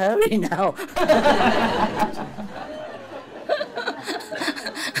you in a hurry now?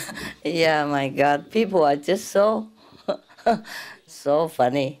 Yeah, my God, people are just so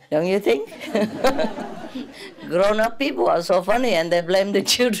funny, don't you think? Grown-up people are so funny and they blame the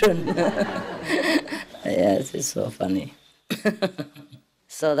children. Yes, it's so funny.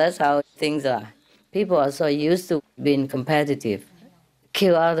 So that's how things are. People are so used to being competitive,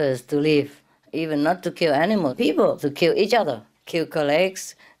 kill others to live, even not to kill animals, people to kill each other, kill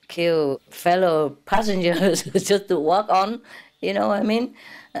colleagues, kill fellow passengers just to walk on, you know what I mean?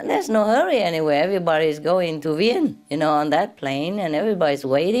 And there's no hurry anywhere. Everybody's going to Vienna, on that plane, and everybody's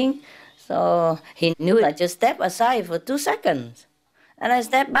waiting. So he knew I just stepped aside for 2 seconds. And I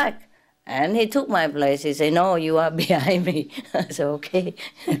stepped back. And he took my place. He said, no, you are behind me. I said, okay,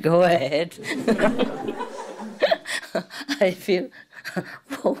 go ahead. I feel,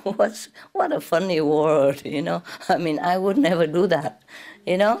 what a funny world, I mean, I would never do that,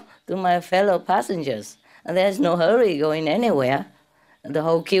 to my fellow passengers. And there's no hurry going anywhere. The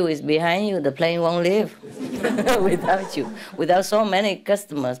whole queue is behind you. The plane won't leave without you, without so many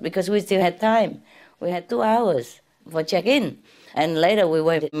customers, because we still had time. We had 2 hours for check-in. And later we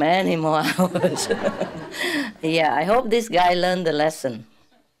waited many more hours. Yeah, I hope this guy learned the lesson.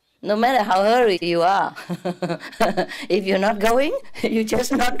 No matter how hurried you are, if you're not going, you're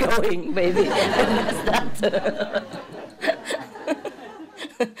just not going, baby. That's that.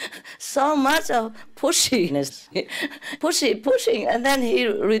 So much of pushiness, pushing, and then he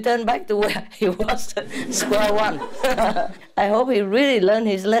returned back to where he was, square one. I hope he really learned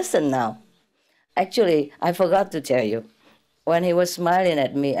his lesson now. Actually, I forgot to tell you, when he was smiling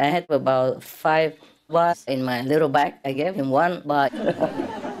at me, I had about 5 bars in my little bag. I gave him 1 bar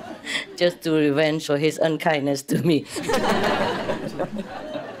just to revenge for his unkindness to me.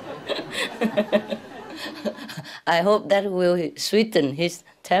 I hope that will sweeten his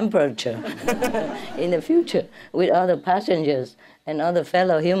temperature in the future with other passengers and other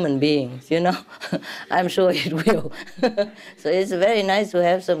fellow human beings, I'm sure it will. So it's very nice to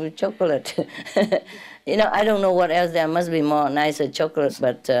have some chocolate. I don't know what else. There must be more nicer chocolates,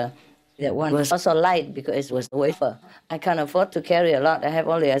 but that one was also light because it was wafer. I can't afford to carry a lot. I have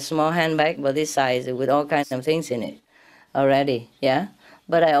only a small handbag, but this size with all kinds of things in it already, yeah?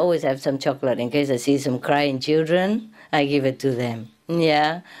 But I always have some chocolate in case I see some crying children. I give it to them.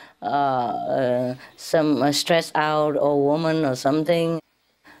 Yeah, some stressed out old woman or something,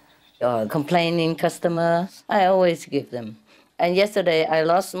 or complaining customer. I always give them. And yesterday I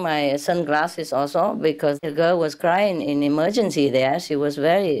lost my sunglasses also because the girl was crying in emergency there. She was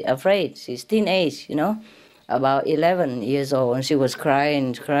very afraid. She's teenage, about 11 years old, and she was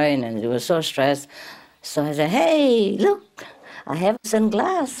crying, and she was so stressed. So I said, hey, look, I have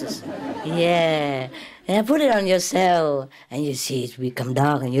sunglasses. Yeah. And put it on yourself, and you see it become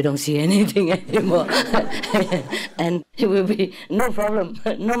dark, and you don't see anything anymore. And it will be no problem.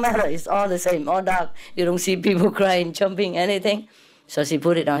 No matter, it's all the same, all dark. You don't see people crying, jumping, anything. So she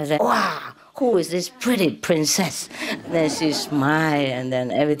put it on and said, wow, who is this pretty princess? And then she smiled, and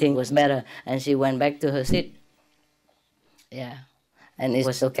then everything was better. And she went back to her seat. Yeah, and it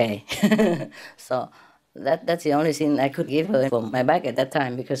was okay. So that's the only thing I could give her for my bag at that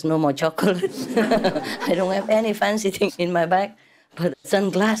time, because no more chocolates. I don't have any fancy thing in my bag, but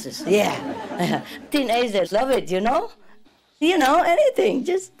sunglasses, yeah. Teenagers love it, anything,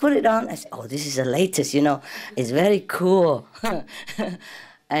 just put it on. I said, oh, this is the latest, it's very cool.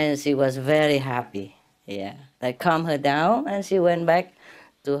 And she was very happy. Yeah, they calmed her down, and she went back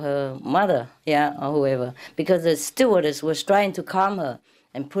to her mother, yeah, or whoever, because the stewardess was trying to calm her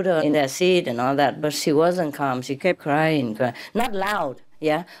and put her in their seat and all that, but she wasn't calm. She kept crying, not loud,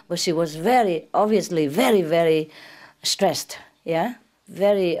 yeah, but she was very, obviously, very, very stressed, yeah,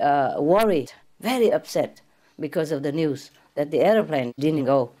 very worried, very upset because of the news that the airplane didn't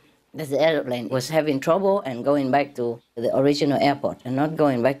go, that the airplane was having trouble and going back to the original airport and not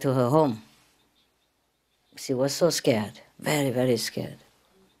going back to her home. She was so scared, very, very scared.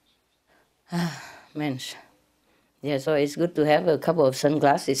 Mensch. Yeah, so it's good to have a couple of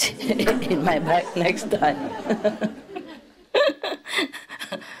sunglasses in my bag next time.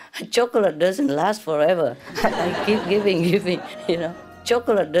 Chocolate doesn't last forever. I keep giving, you know.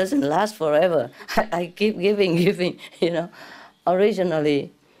 Chocolate doesn't last forever. I keep giving, you know.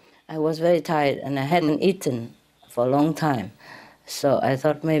 Originally, I was very tired and I hadn't eaten for a long time. So I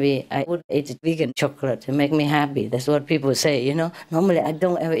thought maybe I would eat vegan chocolate to make me happy. That's what people say, you know. Normally I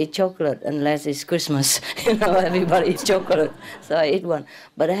don't ever eat chocolate unless it's Christmas. You know, everybody eats chocolate. So I eat one.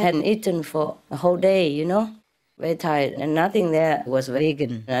 But I hadn't eaten for a whole day, you know. Very tired. And nothing there was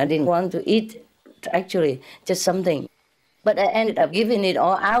vegan. I didn't want to eat, actually, just something. But I ended up giving it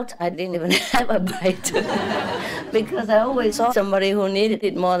all out. I didn't even have a bite. Because I always saw somebody who needed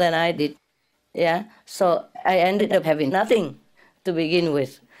it more than I did. Yeah. So I ended up having nothing to begin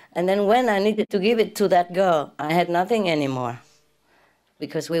with. And then when I needed to give it to that girl, I had nothing anymore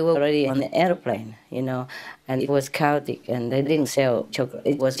because we were already on the airplane, you know, and it was chaotic and they didn't sell chocolate.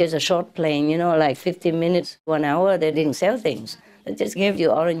 It was just a short plane, you know, like 15 minutes, 1 hour, they didn't sell things. They just gave you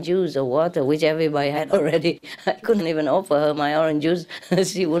orange juice or water, which everybody had already. I couldn't even offer her my orange juice.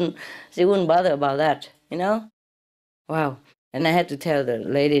 She wouldn't bother about that, you know? Wow. And I had to tell the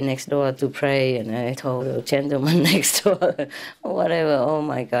lady next door to pray, and I told the gentleman next door, whatever. Oh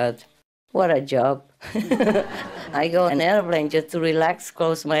my God, what a job. I go on an airplane just to relax,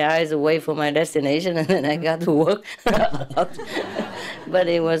 close my eyes away from my destination, and then I got to work. But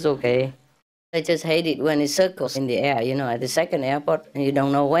it was okay. I just hate it when it circles in the air, you know, at the second airport, and you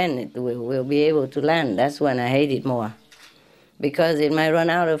don't know when it will be able to land. That's when I hate it more, because it might run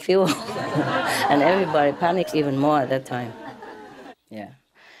out of fuel, and everybody panics even more at that time. Yeah.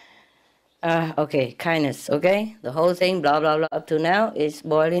 Okay, kindness, okay? The whole thing, blah, blah, blah, up to now is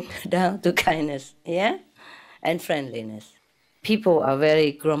boiling down to kindness, yeah? And friendliness. People are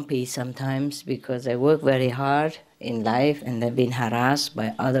very grumpy sometimes because they work very hard in life and they've been harassed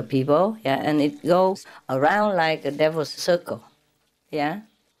by other people, yeah? And it goes around like a devil's circle, yeah?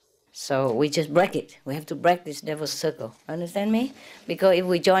 So we just break it. We have to break this devil's circle, understand me? Because if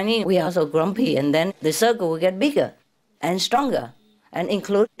we join in, we are also grumpy, and then the circle will get bigger and stronger, and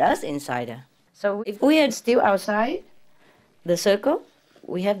include us inside her. So if we are still outside the circle,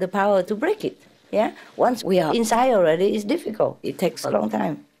 we have the power to break it, yeah? Once we are inside already, it's difficult. It takes a long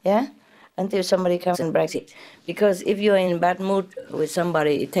time, yeah? Until somebody comes and breaks it. Because if you're in a bad mood with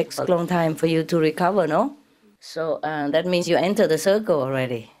somebody, it takes a long time for you to recover, no? So that means you enter the circle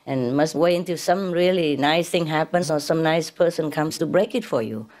already and must wait until some really nice thing happens or some nice person comes to break it for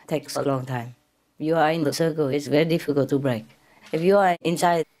you. It takes a long time. You are in the circle, it's very difficult to break. If you are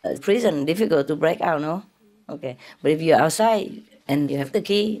inside a prison, difficult to break out, no? Okay. But if you're outside and you have the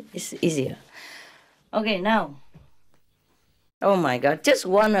key, it's easier. Okay, now. Oh my God, just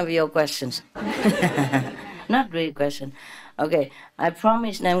one of your questions. Not really question. Okay, I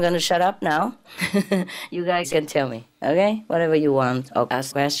promise I'm going to shut up now. You guys can tell me, okay? Whatever you want, or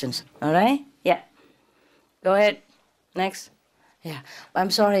ask questions, all right? Yeah. Go ahead. Next. Yeah.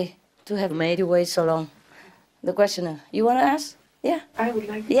 I'm sorry to have made you wait so long. The questioner, you want to ask? Yeah. I would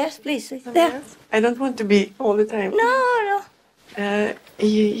like Yes, please. to Yeah. ask. I don't want to be all the time. No.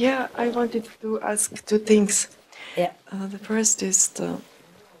 Yeah, I wanted to ask two things. Yeah. The first is,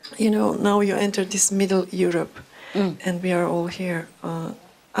 now you enter this Middle Europe, and we are all here.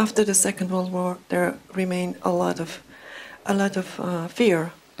 After the Second World War, there remained a lot of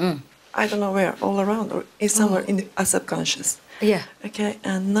fear. I don't know where, all around, or is somewhere in the subconscious. Yeah. Okay,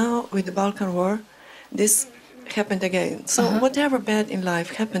 and now with the Balkan War, this happened again. So whatever bad in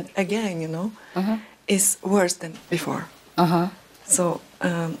life happened again, is worse than before. So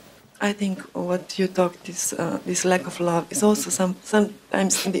I think what you talked, this lack of love, is also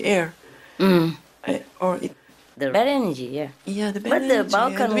sometimes in the air. The bad energy, yeah. Yeah, the bad but energy. The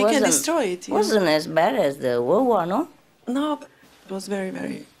Balkan we can destroy it. Wasn't as bad as the World War, no? No, it was very,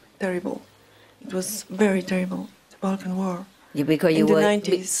 very terrible. It was very terrible, the Balkan War. Yeah, because in the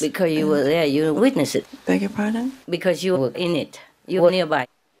 90s. Because you were there, you witnessed it. Beg your pardon? Because you were in it. You were nearby.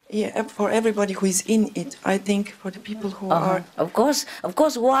 Yeah, for everybody who is in it, I think for the people who are... Of course,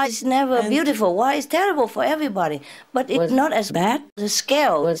 war is never beautiful. War is terrible for everybody. But it's not as bad. The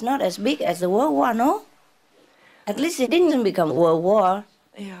scale was not as big as the World War, no? At least it didn't become World War.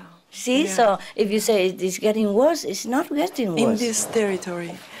 Yeah. See, Yeah. so if you say it is getting worse, it's not getting worse. In this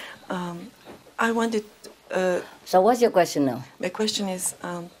territory, I wanted... So what's your question now? My question is,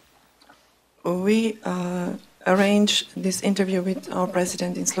 we arranged this interview with our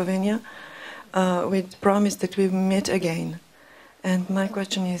president in Slovenia with promise that we meet again. And my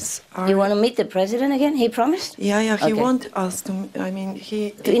question is... You want to meet the president again? He promised? Yeah, he Okay. wants us to... I mean,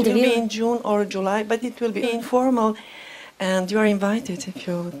 it will interview? be in June or July, but it will be informal. And you are invited if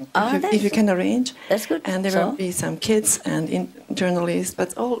you can arrange. That's good. And there will be some kids and journalists,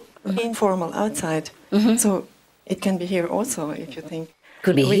 but all informal outside. So it can be here also if you think.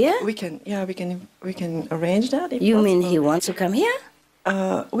 Could be here? We can arrange that. If You mean possible. he wants to come here?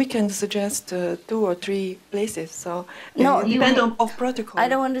 We can suggest 2 or 3 places. So No, it you depends mean- of protocol. I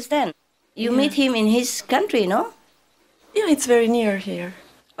don't understand. You Yeah. meet him in his country, no? Yeah, it's very near here.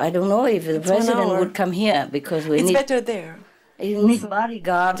 I don't know if the It's 1 president hour. would come here because we It's need better there. you need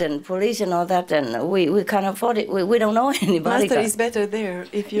bodyguards and police and all that, and we can't afford it. We don't know any Master bodyguards. is better there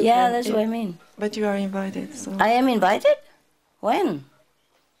if you Yeah, can. that's what I mean. But you are invited. So I am invited? When?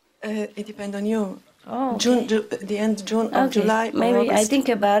 it depends on you. Oh, June, the end June or Okay, July or maybe I August. think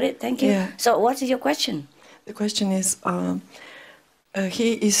about it. Thank you. Yeah. So what is your question? The question is,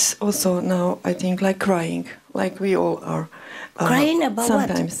 he is also now, I think, like crying, like we all are. Crying about what?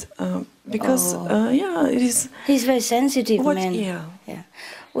 sometimes, because it is. He's very sensitive, What? man. Yeah.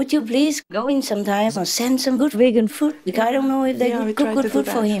 Would you please go in sometime or send some good vegan food? Because I don't know if they Yeah, we cook try good to do food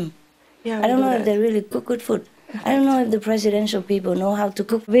for that. him. Yeah, I we don't do know if that. they really cook good food. I don't know if the presidential people know how to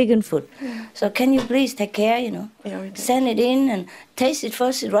cook vegan food. So can you please take care, Yeah, we do. Send it in and taste it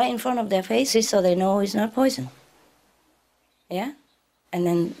first right in front of their faces so they know it's not poison. Yeah? And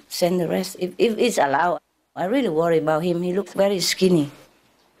then send the rest, if it's allowed. I really worry about him. He looks very skinny.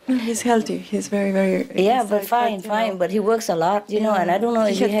 No, he's healthy. He's very, very. Yeah, he's but like fine, that, fine. But he works a lot, and I don't know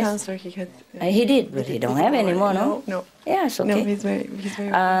if he he had has... cancer. He had. He did, but he don't have anymore, no? No. Yeah, it's okay. No, he's very.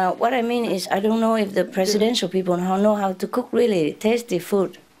 What I mean is, I don't know if the presidential people know how to cook really tasty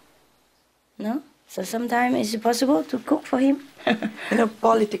food. No? So sometimes is it possible to cook for him?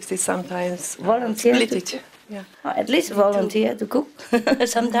 Politics is sometimes Volunteer split to it. Yeah. Or at least volunteer to cook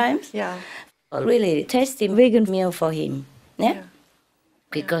sometimes. Yeah. Or really tasty vegan meal for him. Yeah? Yeah.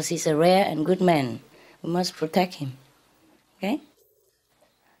 Because he's a rare and good man. We must protect him. Okay?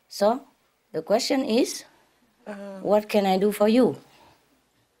 So, the question is, what can I do for you?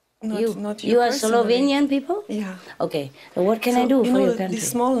 Not You are personally. Slovenian people? Yeah. Okay, so what can I do for your country? This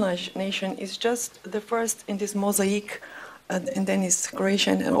small nation is just the first in this mosaic, and then it's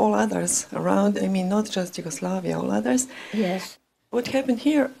Croatia and all others around. I mean, not just Yugoslavia, all others. Yes. What happened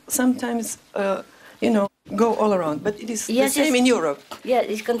here sometimes, go all around, but it is Yes, the same yes. in Europe. Yeah,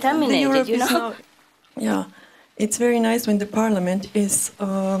 it's contaminated, Europe you know? is now, yeah, it's very nice when the parliament is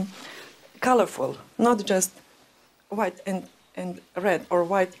colorful, not just white and red or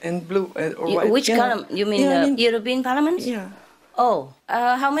white and blue or white. Which column? You mean the European Parliament? Yeah. Oh,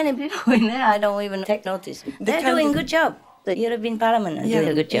 how many people in there? I don't even take notice. They're doing a good job. The European Parliament are doing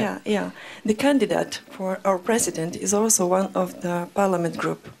a good job. Yeah. The candidate for our president is also one of the parliament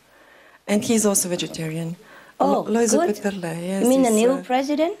group, and he's also vegetarian. Oh, Loizo good. Peterle, yes, You mean the he's, new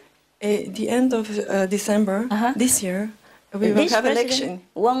president? the end of December this year, we will This have president election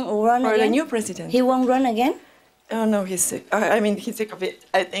won't run for again? the new president. He won't run again? Oh no, he's sick. I mean, he's sick of it.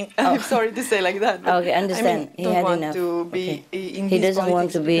 I think. I'm sorry to say like that. But Okay, understand. I mean, He don't had want enough. to be Okay. in He this doesn't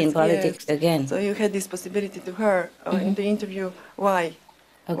want politics to be in because, politics yes. again. So you had this possibility to her in the interview. Why?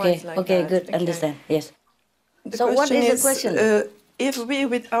 Why Okay, it's like okay, that? good, Okay. understand, yes. The So what question is the question? If we,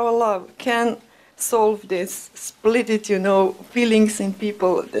 with our love, can solve this, split it, feelings in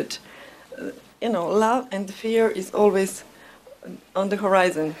people that, love and fear is always on the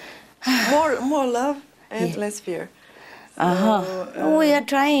horizon. More love and less fear. So, We are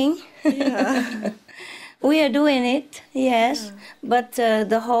trying. yeah. We are doing it, yes. But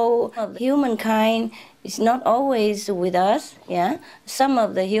the whole of humankind is not always with us, yeah. Some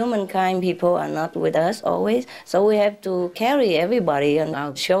of the humankind people are not with us always, so we have to carry everybody on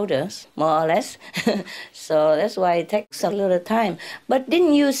our shoulders, more or less. So that's why it takes a little time. But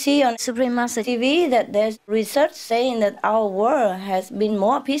didn't you see on Supreme Master TV that there's research saying that our world has been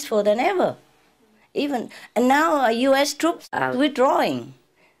more peaceful than ever? And now U.S. troops are withdrawing.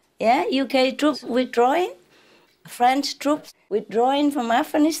 Yeah, UK troops withdrawing, French troops withdrawing from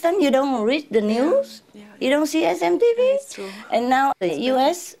Afghanistan. You don't read the news. You don't see SMTV. It's true. And now the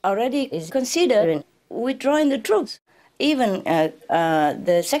U.S. already is considering withdrawing the troops. Even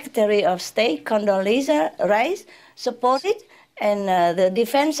the Secretary of State, Condoleezza Rice, supported, and the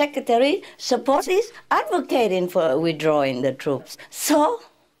Defense Secretary supports this, advocating for withdrawing the troops. So,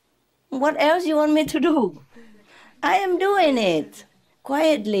 what else you want me to do? I am doing it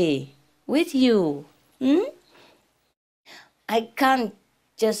quietly with you. I can't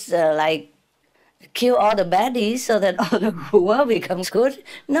just kill all the baddies so that all the world becomes good.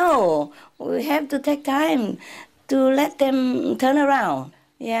 No, we have to take time to let them turn around,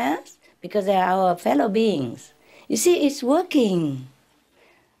 yes? Because they are our fellow beings. You see, it's working.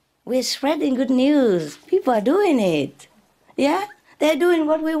 We're spreading good news. People are doing it. Yeah? They're doing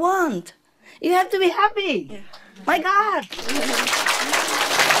what we want. You have to be happy. Yeah. My God.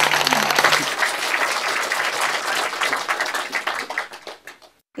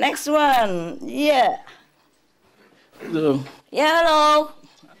 Next one. Yeah. Hello. Yeah, hello.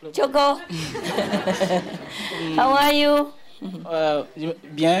 Choco. How are you?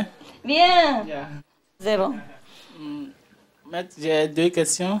 Bien. Bien. Yeah. C'est bon. Maître, j'ai deux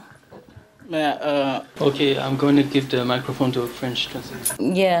questions. Mais, Okay, I'm going to give the microphone to a French translator.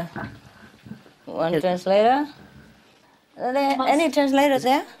 Yeah. One translator? Are there any translators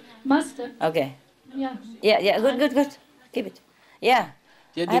there? Master. Okay. Yeah. Yeah, good. Keep it. Yeah.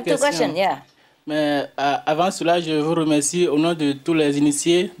 j'ai I deux have two questions, questions. yeah. Mais avant cela, je vous remercie au nom de tous les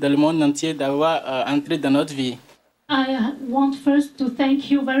initiés dans le monde entier d'avoir entré dans notre vie. I want first to thank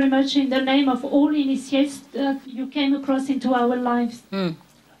you very much in the name of all initiates that you came across into our lives.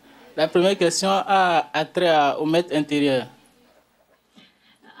 La première question a trait au maître intérieur.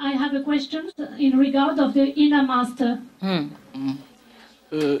 I have a question in regard of the inner master.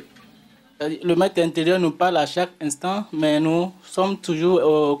 Le maître intérieur nous parle à chaque instant, mais nous sommes toujours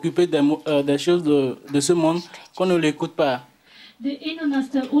occupés des choses de ce monde qu'on ne l'écoute pas. The inner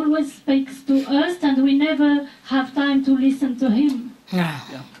master always speaks to us and we never have time to listen to him.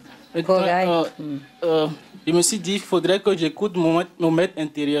 Poor guy. Je me suis dit, il faudrait que j'écoute mon maître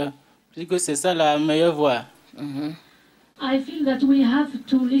intérieur, puisque c'est ça la meilleure voie. I feel that we have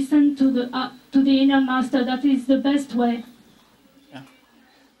to listen to the inner master. That is the best way.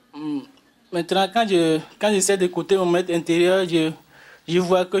 Maintenant, quand j'essaie d'écouter mon maître intérieur, je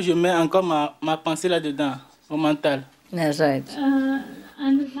vois que je mets encore ma pensée là-dedans, mon mental. That's right.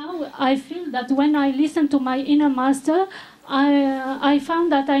 And now I feel that when I listen to my inner master, I found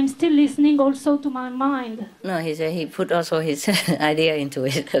that I'm still listening also to my mind. No, he said he put also his idea into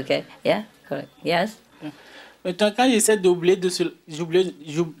it, okay? Yeah, correct. Yes? Maintenant, quand j'essaie d'oublier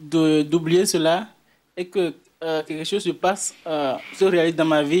cela et que quelque chose se réalise dans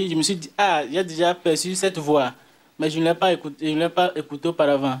ma vie, je me suis dit, j'ai déjà perçu cette voix, mais je ne l'ai pas écouté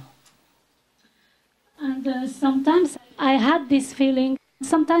auparavant. And sometimes I had this feeling.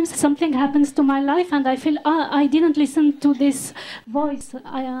 Sometimes something happens to my life and I feel, I didn't listen to this voice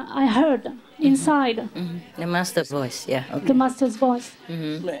I heard inside. The master's voice, yeah. Okay. The master's voice.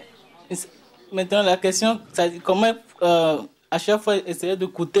 Maintenant, la question, c'est comment à chaque fois essayer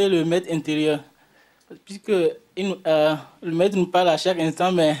d'écouter le maître intérieur. Puisque le maître nous parle à chaque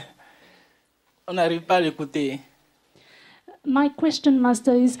instant, mais on n'arrive pas à l'écouter. My question,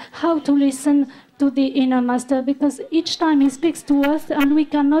 Master, is how to listen to the inner master, because each time he speaks to us and we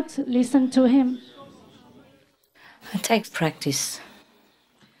cannot listen to him. It takes practice.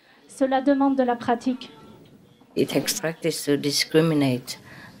 Cela demande de la pratique. It takes practice to discriminate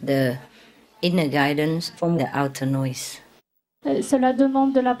the inner guidance from the outer noise. Cela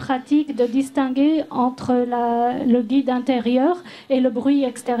demande de la pratique de distinguer entre le guide intérieur et le bruit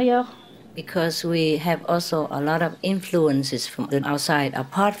extérieur. Because we have also a lot of influences from the outside,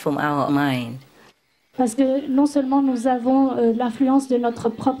 apart from our mind. Parce que non seulement nous avons l'influence de notre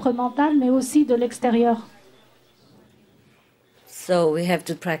propre mental, mais aussi de l'extérieur. So we have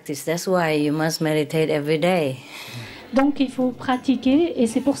to practice. That's why you must meditate every day. Donc il faut pratiquer et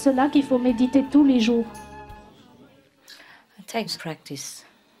c'est pour cela qu'il faut méditer tous les jours. It takes practice.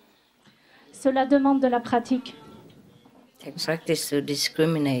 Cela demande de la pratique. It takes practice to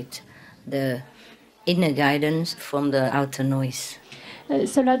discriminate the inner guidance from the outer noise.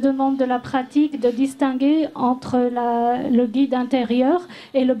 Cela demande de la pratique de distinguer entre le guide intérieur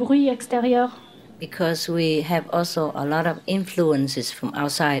et le bruit extérieur. Because we have also a lot of influences from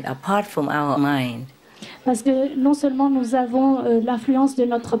outside, apart from our mind. Parce que non seulement nous avons l'influence de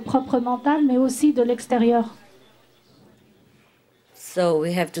notre propre mental, mais aussi de l'extérieur. So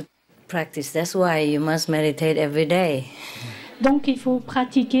we have to practice. That's why you must meditate every day. Donc il faut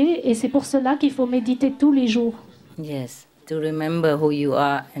pratiquer et c'est pour cela qu'il faut méditer tous les jours. Yes, to remember who you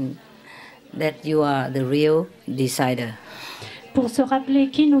are and that you are the real decider. Pour se rappeler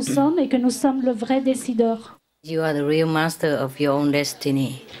qui nous sommes et que nous sommes le vrai décideur. You are the real master of your own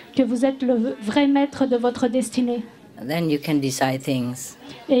destiny. Que vous êtes le vrai maître de votre destinée. Then you can decide things.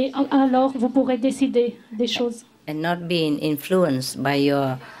 Et alors, vous pourrez décider des choses. And not being influenced by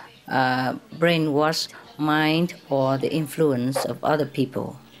your brainwashed mind or the influence of other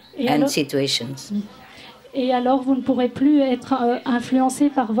people and situations. Et alors, vous ne pourrez plus être influencé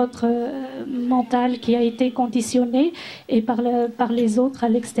par votre mental qui a été conditionné et par les autres à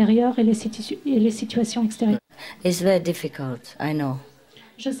l'extérieur et les situations extérieures. It's very difficult, I know.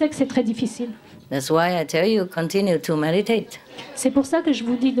 Je sais que c'est très difficile. That's why I tell you, continue to meditate. C'est pour ça que je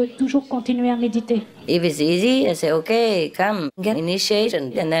vous dis de toujours continuer à méditer. If it's easy, I say, okay, come, get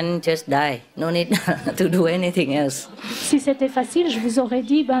initiation, and then just die. No need to do anything else. Si c'était facile, je vous aurais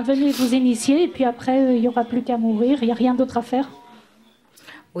dit, venez vous initier, et puis après, il n'y aura plus qu'à mourir, il n'y a rien d'autre à faire.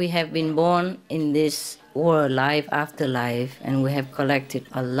 We have been born in this world, life after life, and we have collected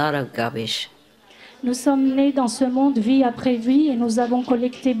a lot of garbage. Nous sommes nés dans ce monde, vie après vie, et nous avons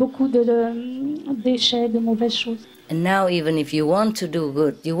collecté beaucoup de déchets, de mauvaises choses. And now, even if you want to do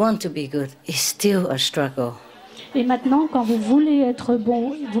good, you want to be good, it's still a struggle. Et maintenant, quand vous voulez être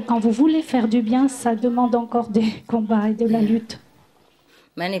bon, quand vous voulez faire du bien, ça demande encore des combats et de la lutte.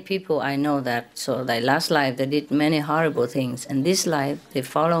 Many people I know that, so their last life they did many horrible things, and this life they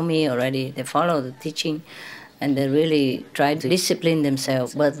follow me already, they follow the teaching, and they really try to discipline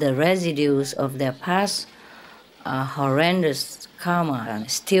themselves. But the residues of their past horrendous karma are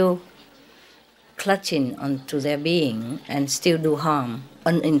still clutching onto their being and still do harm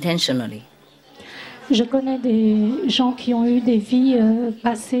unintentionally. Je connais des gens qui ont eu des vies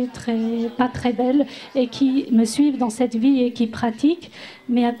passées pas très belles et qui me suivent dans cette vie et qui pratiquent,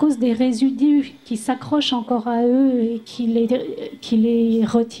 mais à cause des résidus qui s'accrochent encore à eux et qui les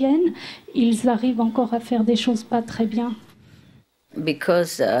retiennent, ils arrivent encore à faire des choses pas très bien.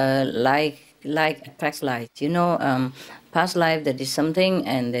 Because like past life, past life there is something,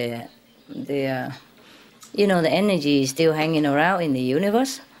 and the energy is still hanging around in the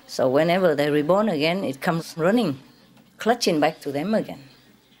universe. So whenever they're reborn again, it comes running, clutching back to them again.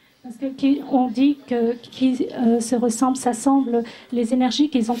 Parce qu'on dit que qui se ressemblent, s'assemblent, les énergies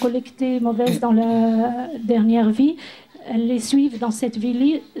qu'ils ont collectées mauvaises dans la dernière vie, elles les suivent dans cette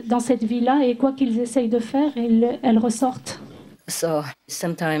vie-là, et quoi qu'ils essayent de faire, elles ressortent. So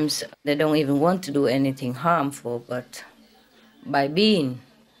sometimes they don't even want to do anything harmful, but by being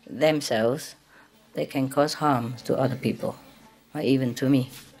themselves, they can cause harm to other people, or even to me.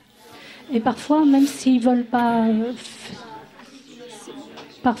 Et parfois, même s'ils veulent pas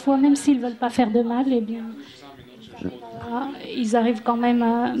faire de mal, eh bien, ils arrivent quand même,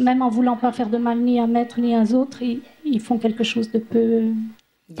 même en voulant pas faire de mal ni à maître ni à autres, ils font quelque chose de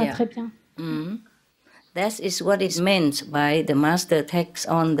pas très bien. Mm-hmm. That is what is meant by the master takes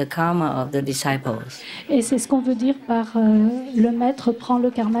on the karma of the disciples. Et c'est ce qu'on veut dire par le maître prend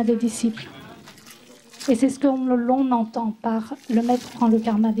le karma des disciples. Et c'est ce que l'on entend par le maître prend le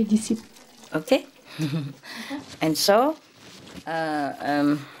karma des disciples. Okay? And so,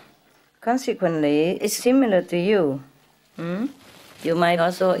 consequently, it's similar to you. You might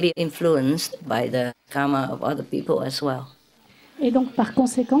also be influenced by the karma of other people as well. Et donc, par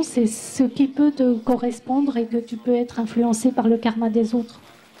conséquent, c'est ce qui peut te correspondre et que tu peux être influencé par le karma des autres.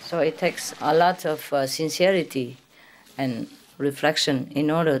 So it takes a lot of sincerity and reflection in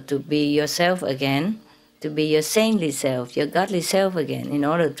order to be yourself again, to be your saintly self, your godly self again, in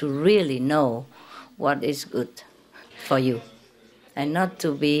order to really know what is good for you and not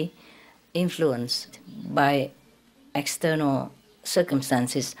to be influenced by external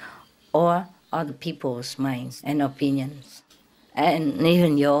circumstances or other people's minds and opinions, and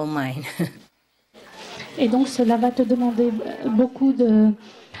even your own mind. Et donc, cela va te demander beaucoup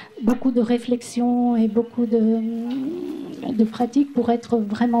de réflexion et beaucoup de pratique pour être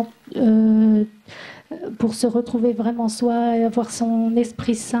vraiment, pour se retrouver vraiment soi et avoir son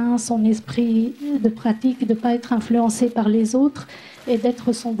esprit sain, son esprit de pratique, de ne pas être influencé par les autres et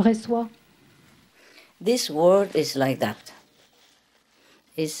d'être son vrai soi. This world is like that.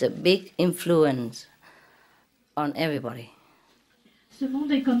 It's a big influence on everybody. Ce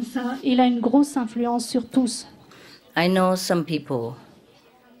monde est comme ça. Il a une grosse influence sur tous. I know some people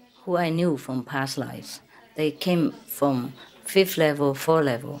who I knew from past lives. They came from 5th level, 4th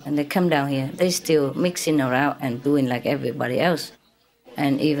level, and they come down here. They still mixing around and doing like everybody else,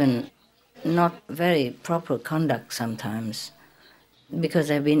 and even not very proper conduct sometimes, because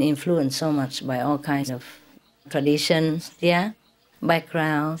they've been influenced so much by all kinds of traditions,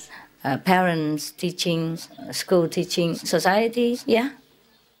 backgrounds, parents teaching, school teaching, society, yeah,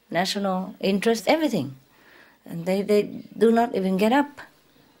 national interest, everything. And they do not even get up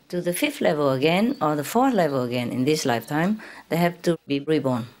to the 5th level again or the 4th level again in this lifetime. They have to be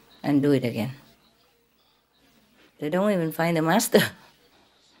reborn and do it again. They don't even find a master.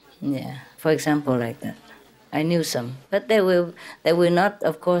 Yeah, for example, like that. I knew some, but they will not,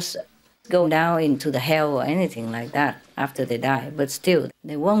 of course, go down into the hell or anything like that after they die. But still,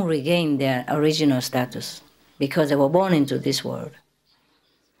 they won't regain their original status because they were born into this world.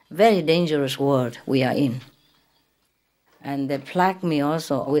 Very dangerous world we are in. And they plague me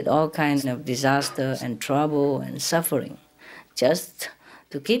also with all kinds of disaster and trouble and suffering, just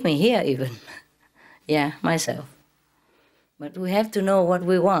to keep me here even. Yeah, myself. But we have to know what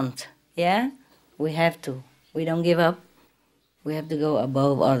we want, yeah? We have to. We don't give up. We have to go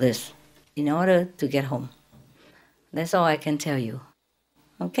above all this in order to get home. That's all I can tell you.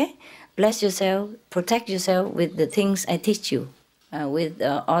 Okay? Bless yourself, protect yourself with the things I teach you, with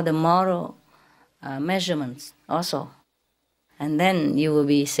all the moral measurements also. And then you will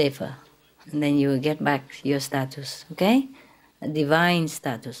be safer. And then you will get back your status, okay? A divine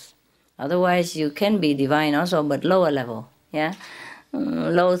status. Otherwise, you can be divine also, but lower level, yeah?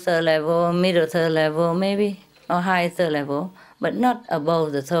 Low 3rd level, middle 3rd level, maybe, or high 3rd level, but not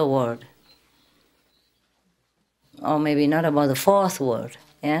above the 3rd world. Or maybe not above the 4th world,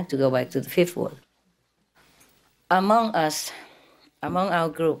 yeah? To go back to the 5th world. Among us, among our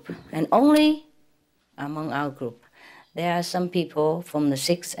group, and only among our group, there are some people from the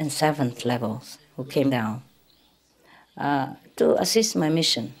 6th and 7th levels who came down to assist my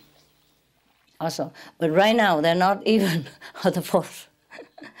mission also. But right now, they're not even on the 4th.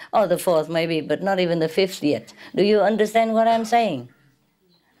 Or the 4th maybe, but not even the 5th yet. Do you understand what I'm saying?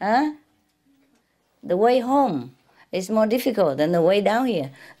 Huh? The way home is more difficult than the way down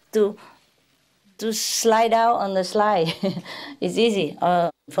here. To slide out on the slide is easy.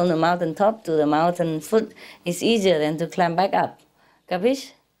 From the mountain top to the mountain foot is easier than to climb back up.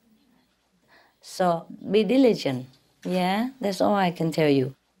 Capish? So be diligent. Yeah, that's all I can tell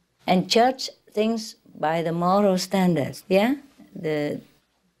you. And judge things by the moral standards. Yeah, the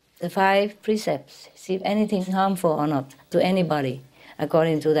 5 precepts. See if anything harmful or not to anybody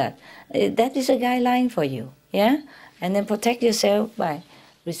according to that. That is a guideline for you. Yeah, and then protect yourself by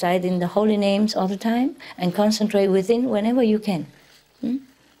reciting the holy names all the time and concentrate within whenever you can.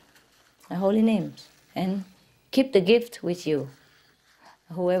 The holy names. And keep the gift with you.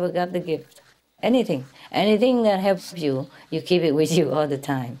 Whoever got the gift. Anything that helps you, you keep it with you all the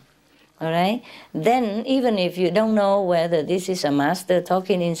time. All right? Then, even if you don't know whether this is a master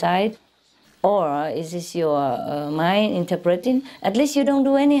talking inside or is this your mind interpreting, at least you don't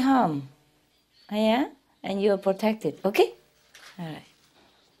do any harm. Yeah? And you are protected. Okay? All right.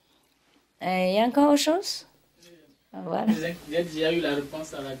 Il y a encore autre chose? Voilà. J'ai déjà eu la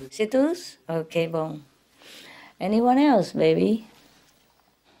réponse à la question. C'est tous? Okay, bon. Anyone else, baby?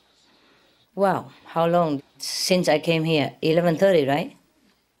 Wow, how long since I came here? 11:30, right?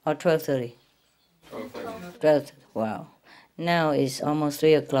 Or 12:30? 12:30. Wow. Now it's almost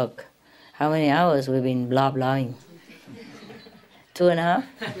 3 o'clock. How many hours we've been blah-blahing? 2.5?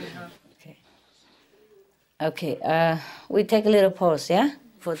 Okay. Okay, we take a little pause, yeah?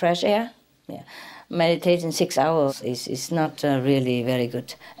 For fresh air? Yeah. Meditation 6 hours is not really very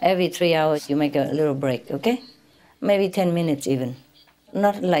good. Every 3 hours you make a little break, okay? Maybe 10 minutes even.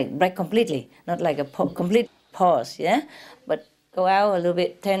 Not like break completely, not like a complete pause, yeah? But go out a little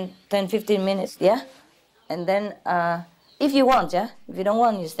bit, 10, 15 minutes, yeah? And then if you want, yeah? If you don't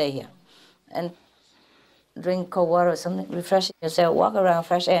want, you stay here. And drink cold water or something, refresh yourself, walk around,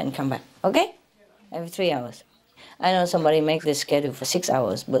 fresh air and come back, okay? Every 3 hours. I know somebody makes this schedule for 6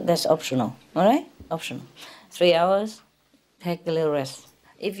 hours, but that's optional, all right? Optional. 3 hours, take a little rest.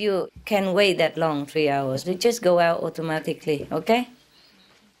 If you can wait that long, 3 hours, you just go out automatically, okay?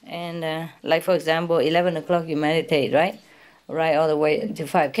 And like for example, 11 o'clock you meditate, right? Right all the way to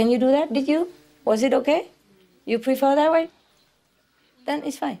 5. Can you do that? Did you? Was it okay? You prefer that way? Then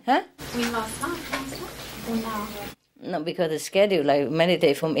it's fine, huh? No, because the schedule, like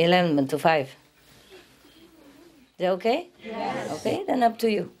meditate from 11 to 5. Is that okay? Yes. Okay, then up to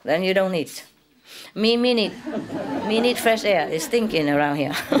you. Then you don't need. Me need fresh air. It's stinking around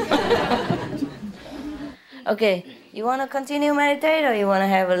here. Okay, you want to continue meditate or you want to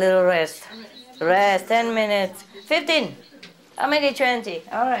have a little rest? Rest, 10 minutes. 15. I'll make it 20.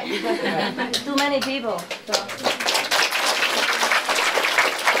 All right, because too many people. So.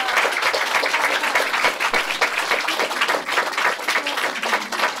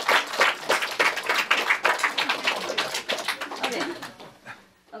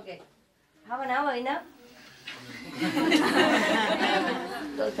 Okay. hour enough?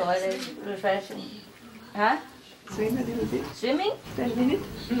 Go toilet, refreshing. Huh? Swim a little bit. Swimming? 10 minutes?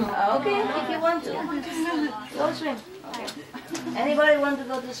 Okay, if you want to. Go swim. Okay. Anybody want to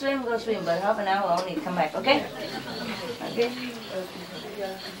go to swim, go swim, but half an hour only, come back, okay? Okay?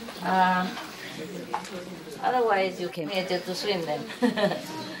 Otherwise, you came here just to swim then.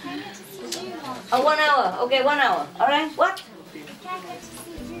 Oh, 1 hour. Okay, 1 hour. All right, what?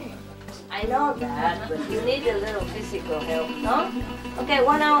 I know that, but you need a little physical help, no? Okay,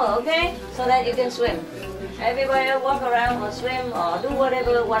 1 hour, okay? So that you can swim. Everybody walk around or swim or do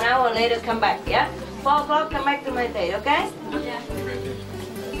whatever. 1 hour later, come back, yeah? 4 o'clock, come back to meditate, okay? Yeah.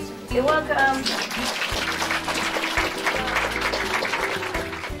 You're welcome.